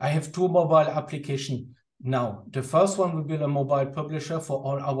 I have 2 mobile applications now. The first one will be a mobile publisher for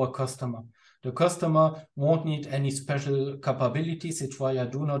all our customers. The customer won't need any special capabilities. It's why I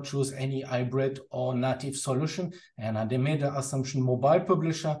do not choose any hybrid or native solution. And I made the assumption mobile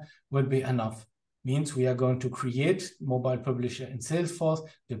publisher will be enough. Means we are going to create mobile publisher in Salesforce,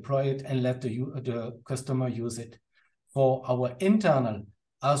 deploy it, and let the customer use it. For our internal,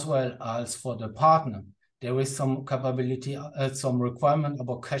 as well as for the partner, there is some capability, some requirement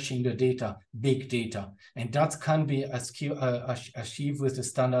about caching the data, big data. And that can be achieved with the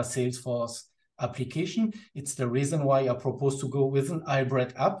standard Salesforce application. It's the reason why I propose to go with an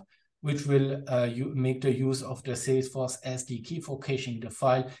hybrid app, which will make the use of the Salesforce SDK for caching the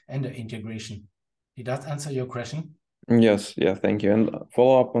file and the integration. Did that answer your question? Yes, yeah, thank you. And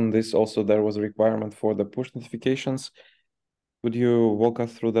follow up on this, also there was a requirement for the push notifications. Could you walk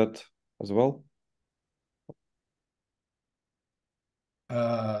us through that as well?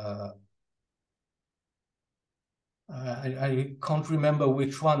 I can't remember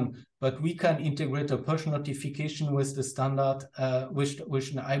which one, but we can integrate a push notification with the standard, with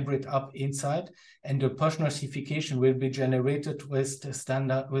an hybrid app inside, and the push notification will be generated with the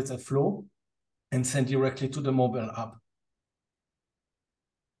standard, with a flow, and sent directly to the mobile app.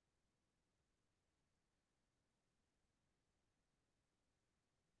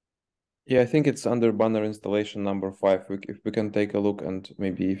 Yeah, I think it's under banner installation number 5. If we can take a look and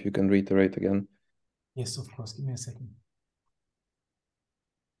maybe if you can reiterate again. Yes, of course. Give me a second.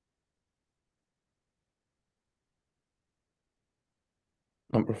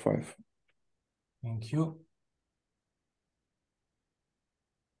 Number 5. Thank you.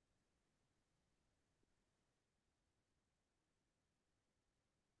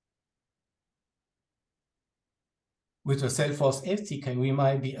 With the Salesforce SDK, we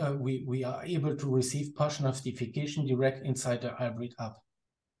might be we are able to receive push notification direct inside the hybrid app.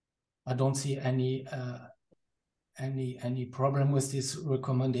 I don't see any problem with this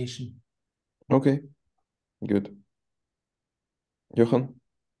recommendation. Okay, good. Johan,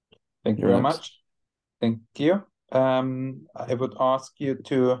 Thank you you're very next. much. Thank you. I would ask you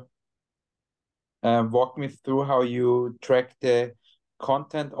to walk me through how you track the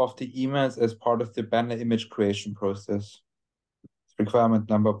content of the emails as part of the banner image creation process. Requirement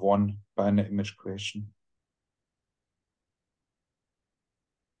number 1, banner image creation.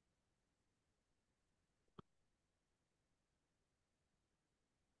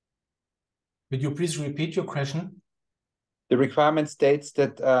 Would you please repeat your question? The requirement states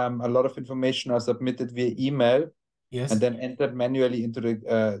that a lot of information are submitted via email, Yes. and then entered manually into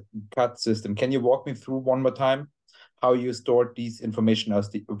the CAD system. Can you walk me through one more time how you stored these information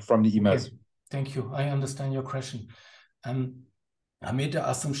from the emails? Okay. Thank you. I understand your question. I made the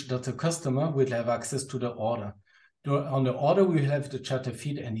assumption that the customer will have access to the order. On the order, we have the chatter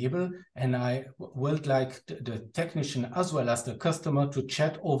feed enabled, and I would like the technician as well as the customer to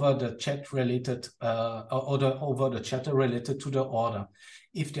chat over the chat related over the chatter related to the order.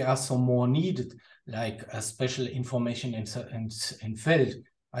 If there are some more needed, like a special information in field,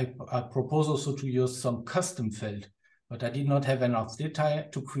 I propose also to use some custom field, but I did not have enough detail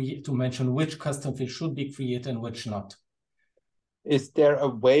to mention which custom field should be created and which not. Is there a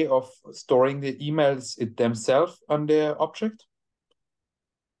way of storing the emails themselves on the object?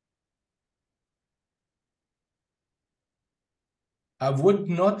 I would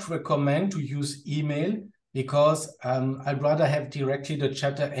not recommend to use email because I'd rather have directly the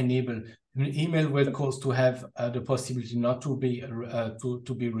chatter enabled. An email will cause to have the possibility not to be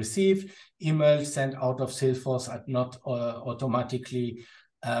to be received. Email sent out of Salesforce are not automatically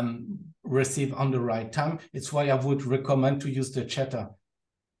receive on the right time. It's why I would recommend to use the chatter.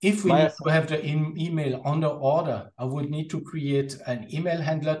 If we need to have the email on the order, I would need to create an email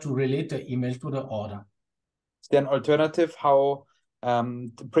handler to relate the email to the order. Is there an alternative how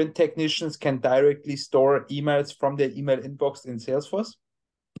the print technicians can directly store emails from their email inbox in Salesforce?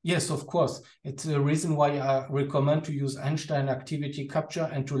 Yes, of course. It's the reason why I recommend to use Einstein activity capture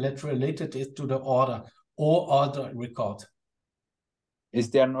and to relate it to the order or order record. Is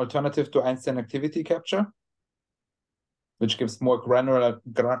there an alternative to Einstein activity capture, which gives more granular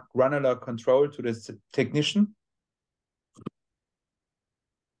control to the technician?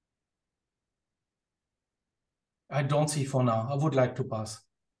 I don't see for now. I would like to pass.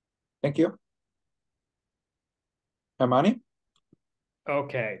 Thank you. Hermani?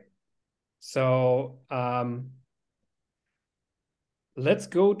 Okay. So let's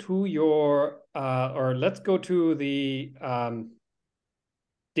go to your let's go to the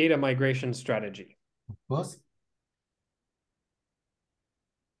data migration strategy. Of course.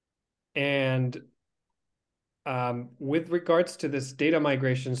 And with regards to this data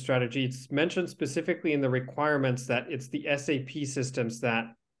migration strategy, it's mentioned specifically in the requirements that it's the SAP systems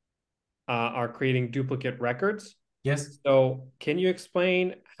that are creating duplicate records. Yes. So can you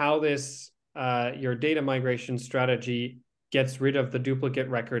explain how this your data migration strategy gets rid of the duplicate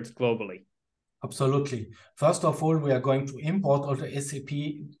records globally? Absolutely. First of all, we are going to import all the SAP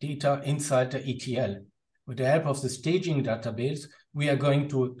data inside the ETL. With the help of the staging database, we are going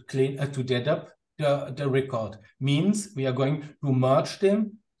to dead up the record. Means we are going to merge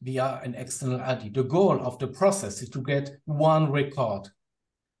them via an external ID. The goal of the process is to get one record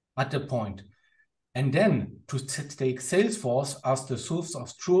at the point. And then to take Salesforce as the source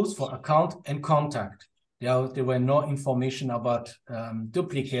of truth for account and contact. There were no information about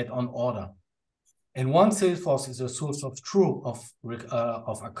duplicate on order. And once Salesforce is a source of truth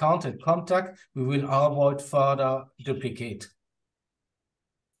of account and contact, we will avoid further duplicate.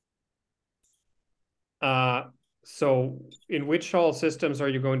 So in which all systems are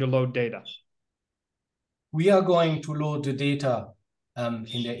you going to load data? We are going to load the data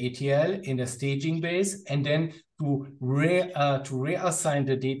in the ETL, in the staging base, and then to reassign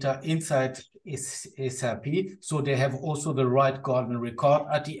the data inside SAP, so they have also the right golden record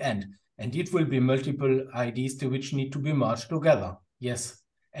at the end. And it will be multiple IDs which need to be merged together. Yes.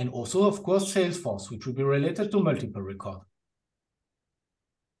 And also, of course, Salesforce, which will be related to multiple record.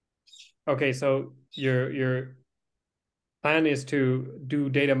 Okay, so your plan is to do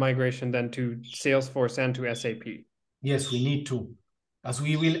data migration then to Salesforce and to SAP. Yes, we need to. As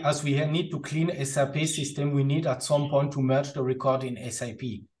we need to clean SAP system, we need at some point to merge the record in SAP.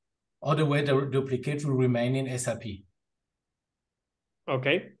 Otherwise, the duplicate will remain in SAP.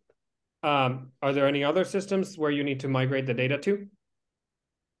 Okay. Are there any other systems where you need to migrate the data to?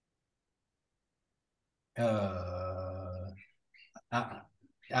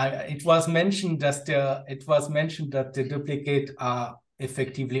 It was mentioned that the duplicate are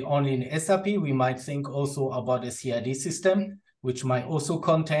effectively only in SAP. We might think also about a CID system, which might also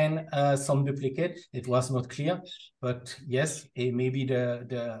contain some duplicate. It was not clear, but yes, maybe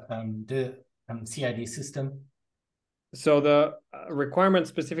the CID system. So the requirement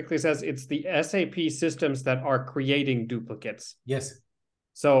specifically says it's the SAP systems that are creating duplicates. Yes.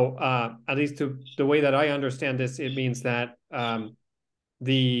 So at least to the way that I understand this, it means that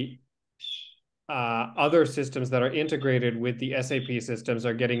the other systems that are integrated with the SAP systems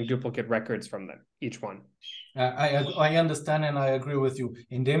are getting duplicate records from them, each one. I understand and I agree with you.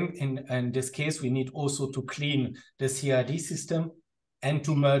 In this case, we need also to clean the CID system and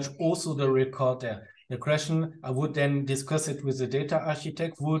to merge also the record there. The question, I would then discuss it with the data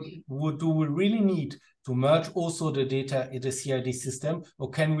architect, do we really need to merge also the data in the CID system, or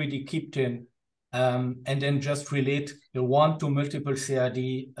can we keep them and then just relate the one to multiple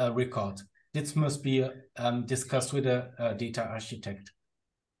CID record? This must be discussed with the data architect.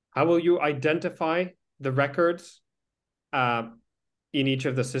 How will you identify the records in each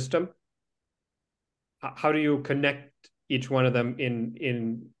of the system? How do you connect each one of them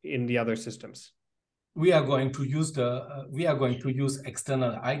in the other systems? We are going to use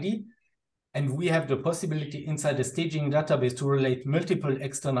external ID, and we have the possibility inside the staging database to relate multiple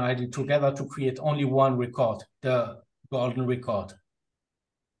external ID together to create only one record, the golden record.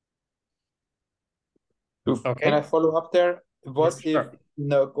 Okay. Can I follow up there? What Yes, if sure.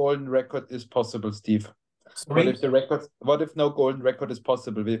 no golden record is possible, Steve? Sorry? What if no golden record is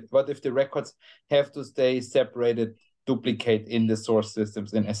possible? What if the records have to stay separated, duplicate in the source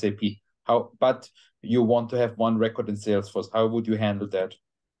systems in SAP? But you want to have one record in Salesforce. How would you handle that?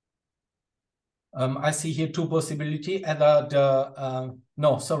 I see here two possibilities. I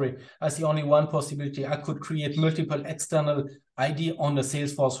see only one possibility. I could create multiple external ID on the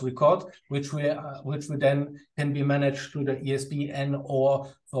Salesforce record, which then can be managed through the ESBN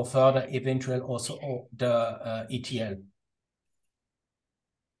or for further eventual also the ETL.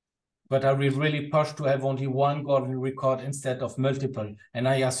 But I will really push to have only one golden record instead of multiple. And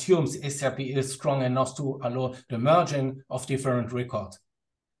I assume SAP is strong enough to allow the merging of different records.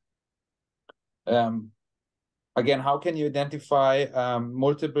 Again, how can you identify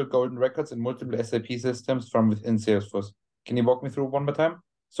multiple golden records in multiple SAP systems from within Salesforce? Can you walk me through one more time?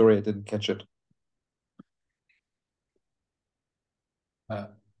 Sorry, I didn't catch it.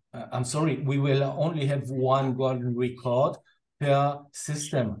 I'm sorry, we will only have one golden record per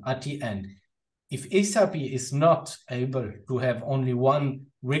system at the end. If SAP is not able to have only one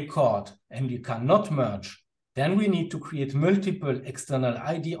record and you cannot merge, then we need to create multiple external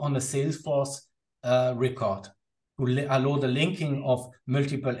ID on a Salesforce record to allow the linking of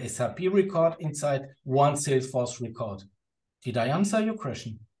multiple SAP record inside one Salesforce record. Did I answer your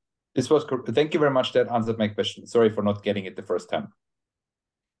question? This was good. Thank you very much. That answered my question. Sorry for not getting it the first time.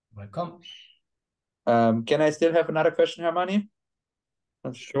 Welcome. Can I still have another question, Hermione?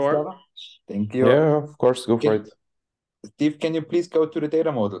 Sure. Thank you. Yeah, of course, go for it. Steve, can you please go to the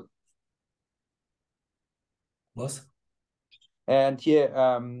data model? What? And here,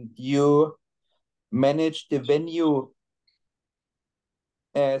 you manage the venue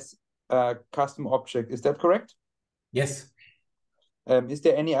as a custom object. Is that correct? Yes. Is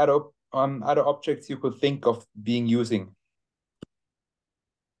there any other objects you could think of using?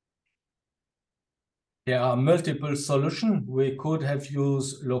 There are multiple solutions. We could have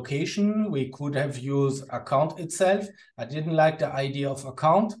used location. We could have used account itself. I didn't like the idea of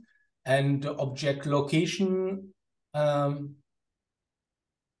account and the object location.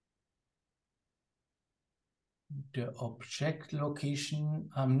 The object location,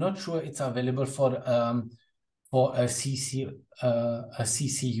 I'm not sure it's available for a CC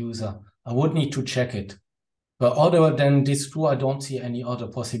user. I would need to check it. But other than these two, I don't see any other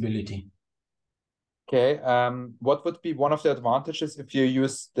possibility. Okay. What would be one of the advantages if you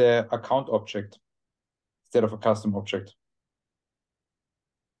use the account object instead of a custom object?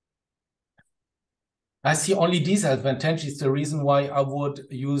 I see only disadvantage is the reason why I would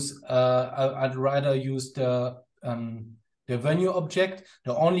use, I'd rather use the venue object.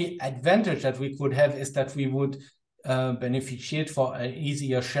 The only advantage that we could have is that we would beneficiate for an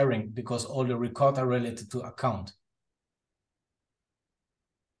easier sharing because all the records are related to account.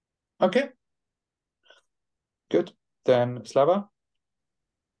 Okay. Good. Then Slava?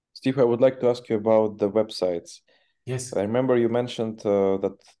 Steve, I would like to ask you about the websites. Yes. I remember you mentioned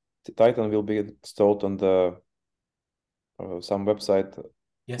that Titan will be installed on the some website,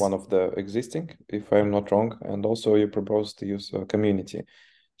 yes. One of the existing, if I'm not wrong, and also you proposed to use a community.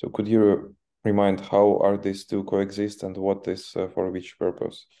 So could you remind how are these two coexist and what is for which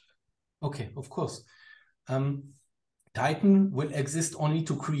purpose? Okay, of course. Titan will exist only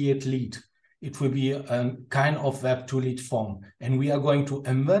to create lead. It will be a kind of web to lead form, and we are going to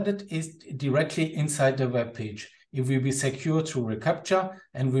embed it directly inside the web page. It will be secure through reCAPTCHA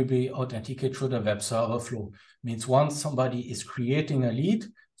and will be authenticated through the web server flow. Means once somebody is creating a lead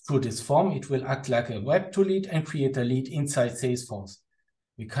through this form, it will act like a web to lead and create a lead inside Salesforce.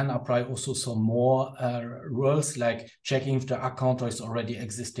 We can apply also some more rules like checking if the account is already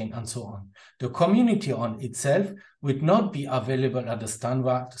existing and so on. The community on itself would not be available at the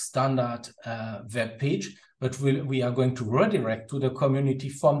standard web page, but we are going to redirect to the community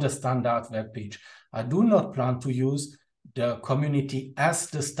from the standard web page. I do not plan to use the community as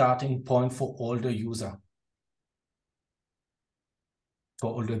the starting point for all the user,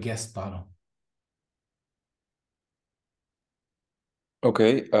 for all the guests, pardon.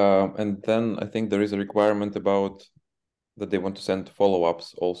 Okay, and then I think there is a requirement about that they want to send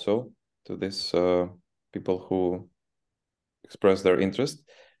follow-ups also to these people who express their interest.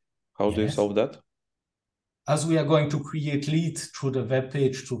 How do you solve that? As we are going to create leads through the web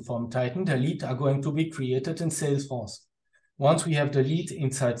page from Titan, the leads are going to be created in Salesforce. Once we have the lead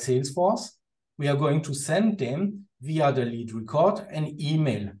inside Salesforce, we are going to send them via the lead record an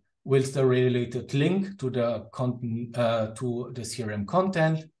email with the related link to the CRM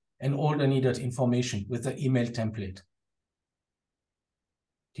content and all the needed information with the email template.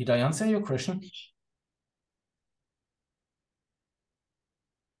 Did I answer your question?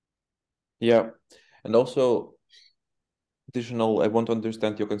 Yeah, and also additional, I want to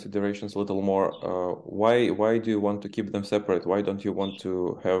understand your considerations a little more. Why do you want to keep them separate? Why don't you want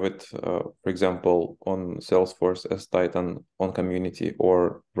to have it, for example, on Salesforce as Titan on community,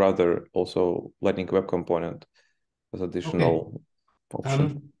 or rather also Lightning Web Component as additional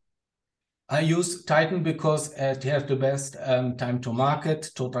option? I use Titan because it has the best time to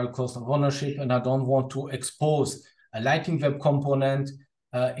market, total cost of ownership, and I don't want to expose a Lightning Web Component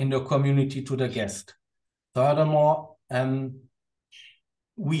in the community to the guest. Furthermore,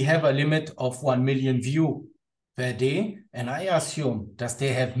 we have a limit of 1 million views per day, and I assume that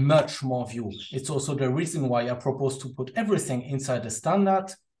they have much more views. It's also the reason why I propose to put everything inside the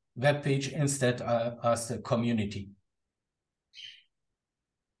standard web page instead as a community.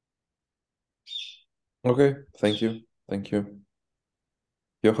 Okay, thank you. Thank you.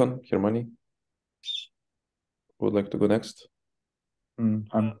 Johan, Germany, would like to go next? I'm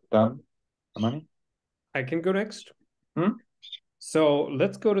done. Hermione? I can go next. So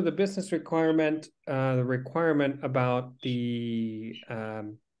let's go to the business requirement, the requirement about the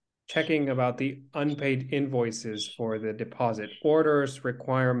checking about the unpaid invoices for the deposit orders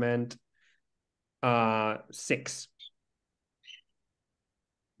requirement 6.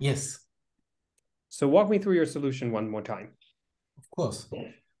 Yes. So walk me through your solution one more time. Of course.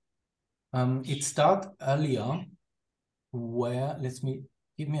 It started earlier where,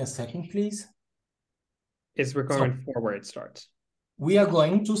 give me a second, please. It's requirement 4 where it starts. We are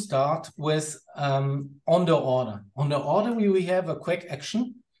going to start with on the order. On the order, we have a quick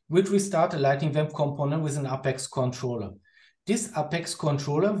action, which we start a Lightning Web Component with an Apex controller. This Apex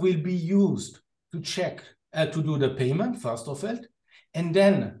controller will be used to check, to do the payment, first of all, and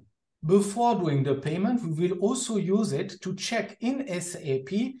then before doing the payment, we will also use it to check in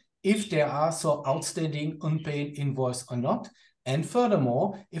SAP if there are some outstanding unpaid invoice or not. And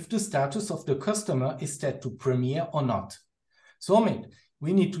furthermore, if the status of the customer is set to Premier or not. So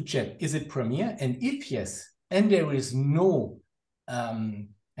we need to check, is it Premier? And if yes, and there is no open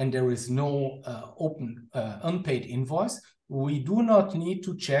unpaid invoice, we do not need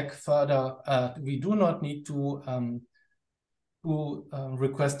to check further. We do not need to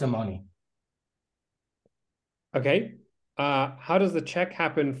request the money. Okay. How does the check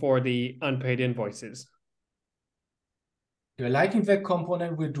happen for the unpaid invoices? The Lightning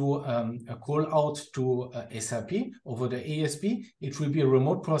component will do a call out to SAP over the ASP. It will be a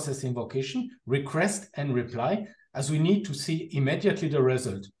remote process invocation, request and reply, as we need to see immediately the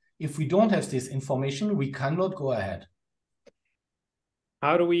result. If we don't have this information, we cannot go ahead.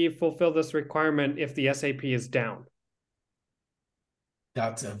 How do we fulfill this requirement if the SAP is down?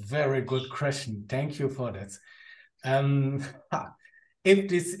 That's a very good question. Thank you for that. If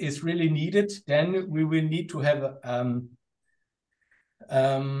this is really needed, then we will need to have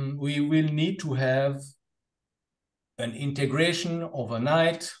an integration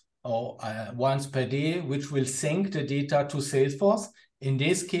overnight or once per day, which will sync the data to Salesforce. In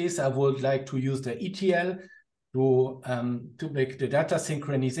this case, I would like to use the ETL to make the data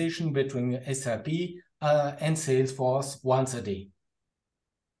synchronization between SAP and Salesforce once a day.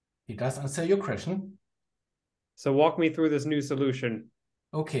 It does answer your question. So walk me through this new solution.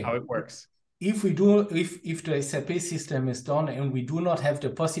 Okay. How it works. If the SAP system is done and we do not have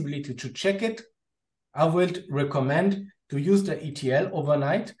the possibility to check it, I would recommend to use the ETL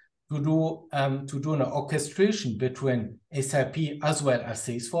overnight to do an orchestration between SAP as well as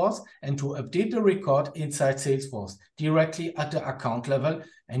Salesforce and to update the record inside Salesforce directly at the account level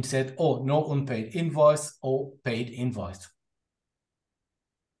and said, oh, no unpaid invoice or paid invoice.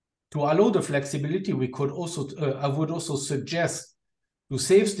 To allow the flexibility, we could also I would also suggest to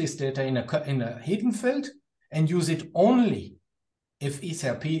save this data in a hidden field and use it only if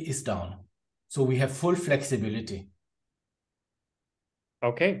SAP is down. So we have full flexibility.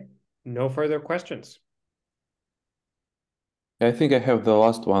 Okay, no further questions. I think I have the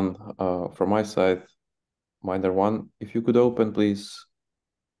last one from my side, minor one. If you could open, please,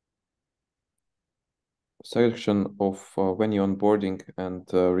 section of when you're onboarding and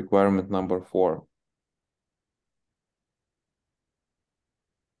requirement number 4.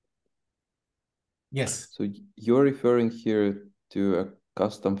 Yes. So you're referring here to a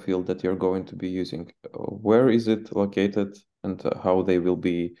custom field that you're going to be using. Where is it located and how they will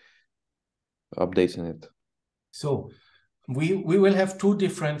be updating it? So we will have two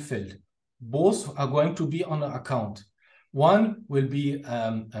different fields. Both are going to be on an account. One will be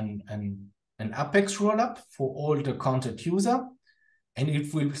an Apex rollup for all the counted user, and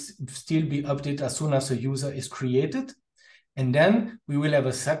it will still be updated as soon as a user is created. And then we will have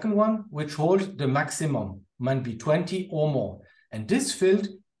a second one, which holds the maximum, might be 20 or more. And this field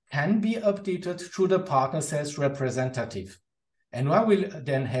can be updated through the partner sales representative. And I will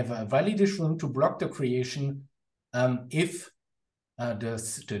then have a validation to block the creation if the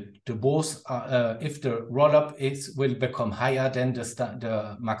rollup will become higher than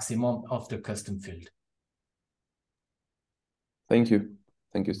the maximum of the custom field. Thank you,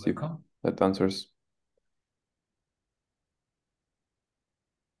 Steve. Welcome. That answers.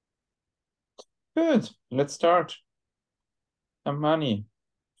 Good. Let's start. Amani,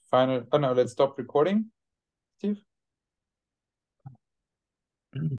 final. Oh no, let's stop recording. Steve.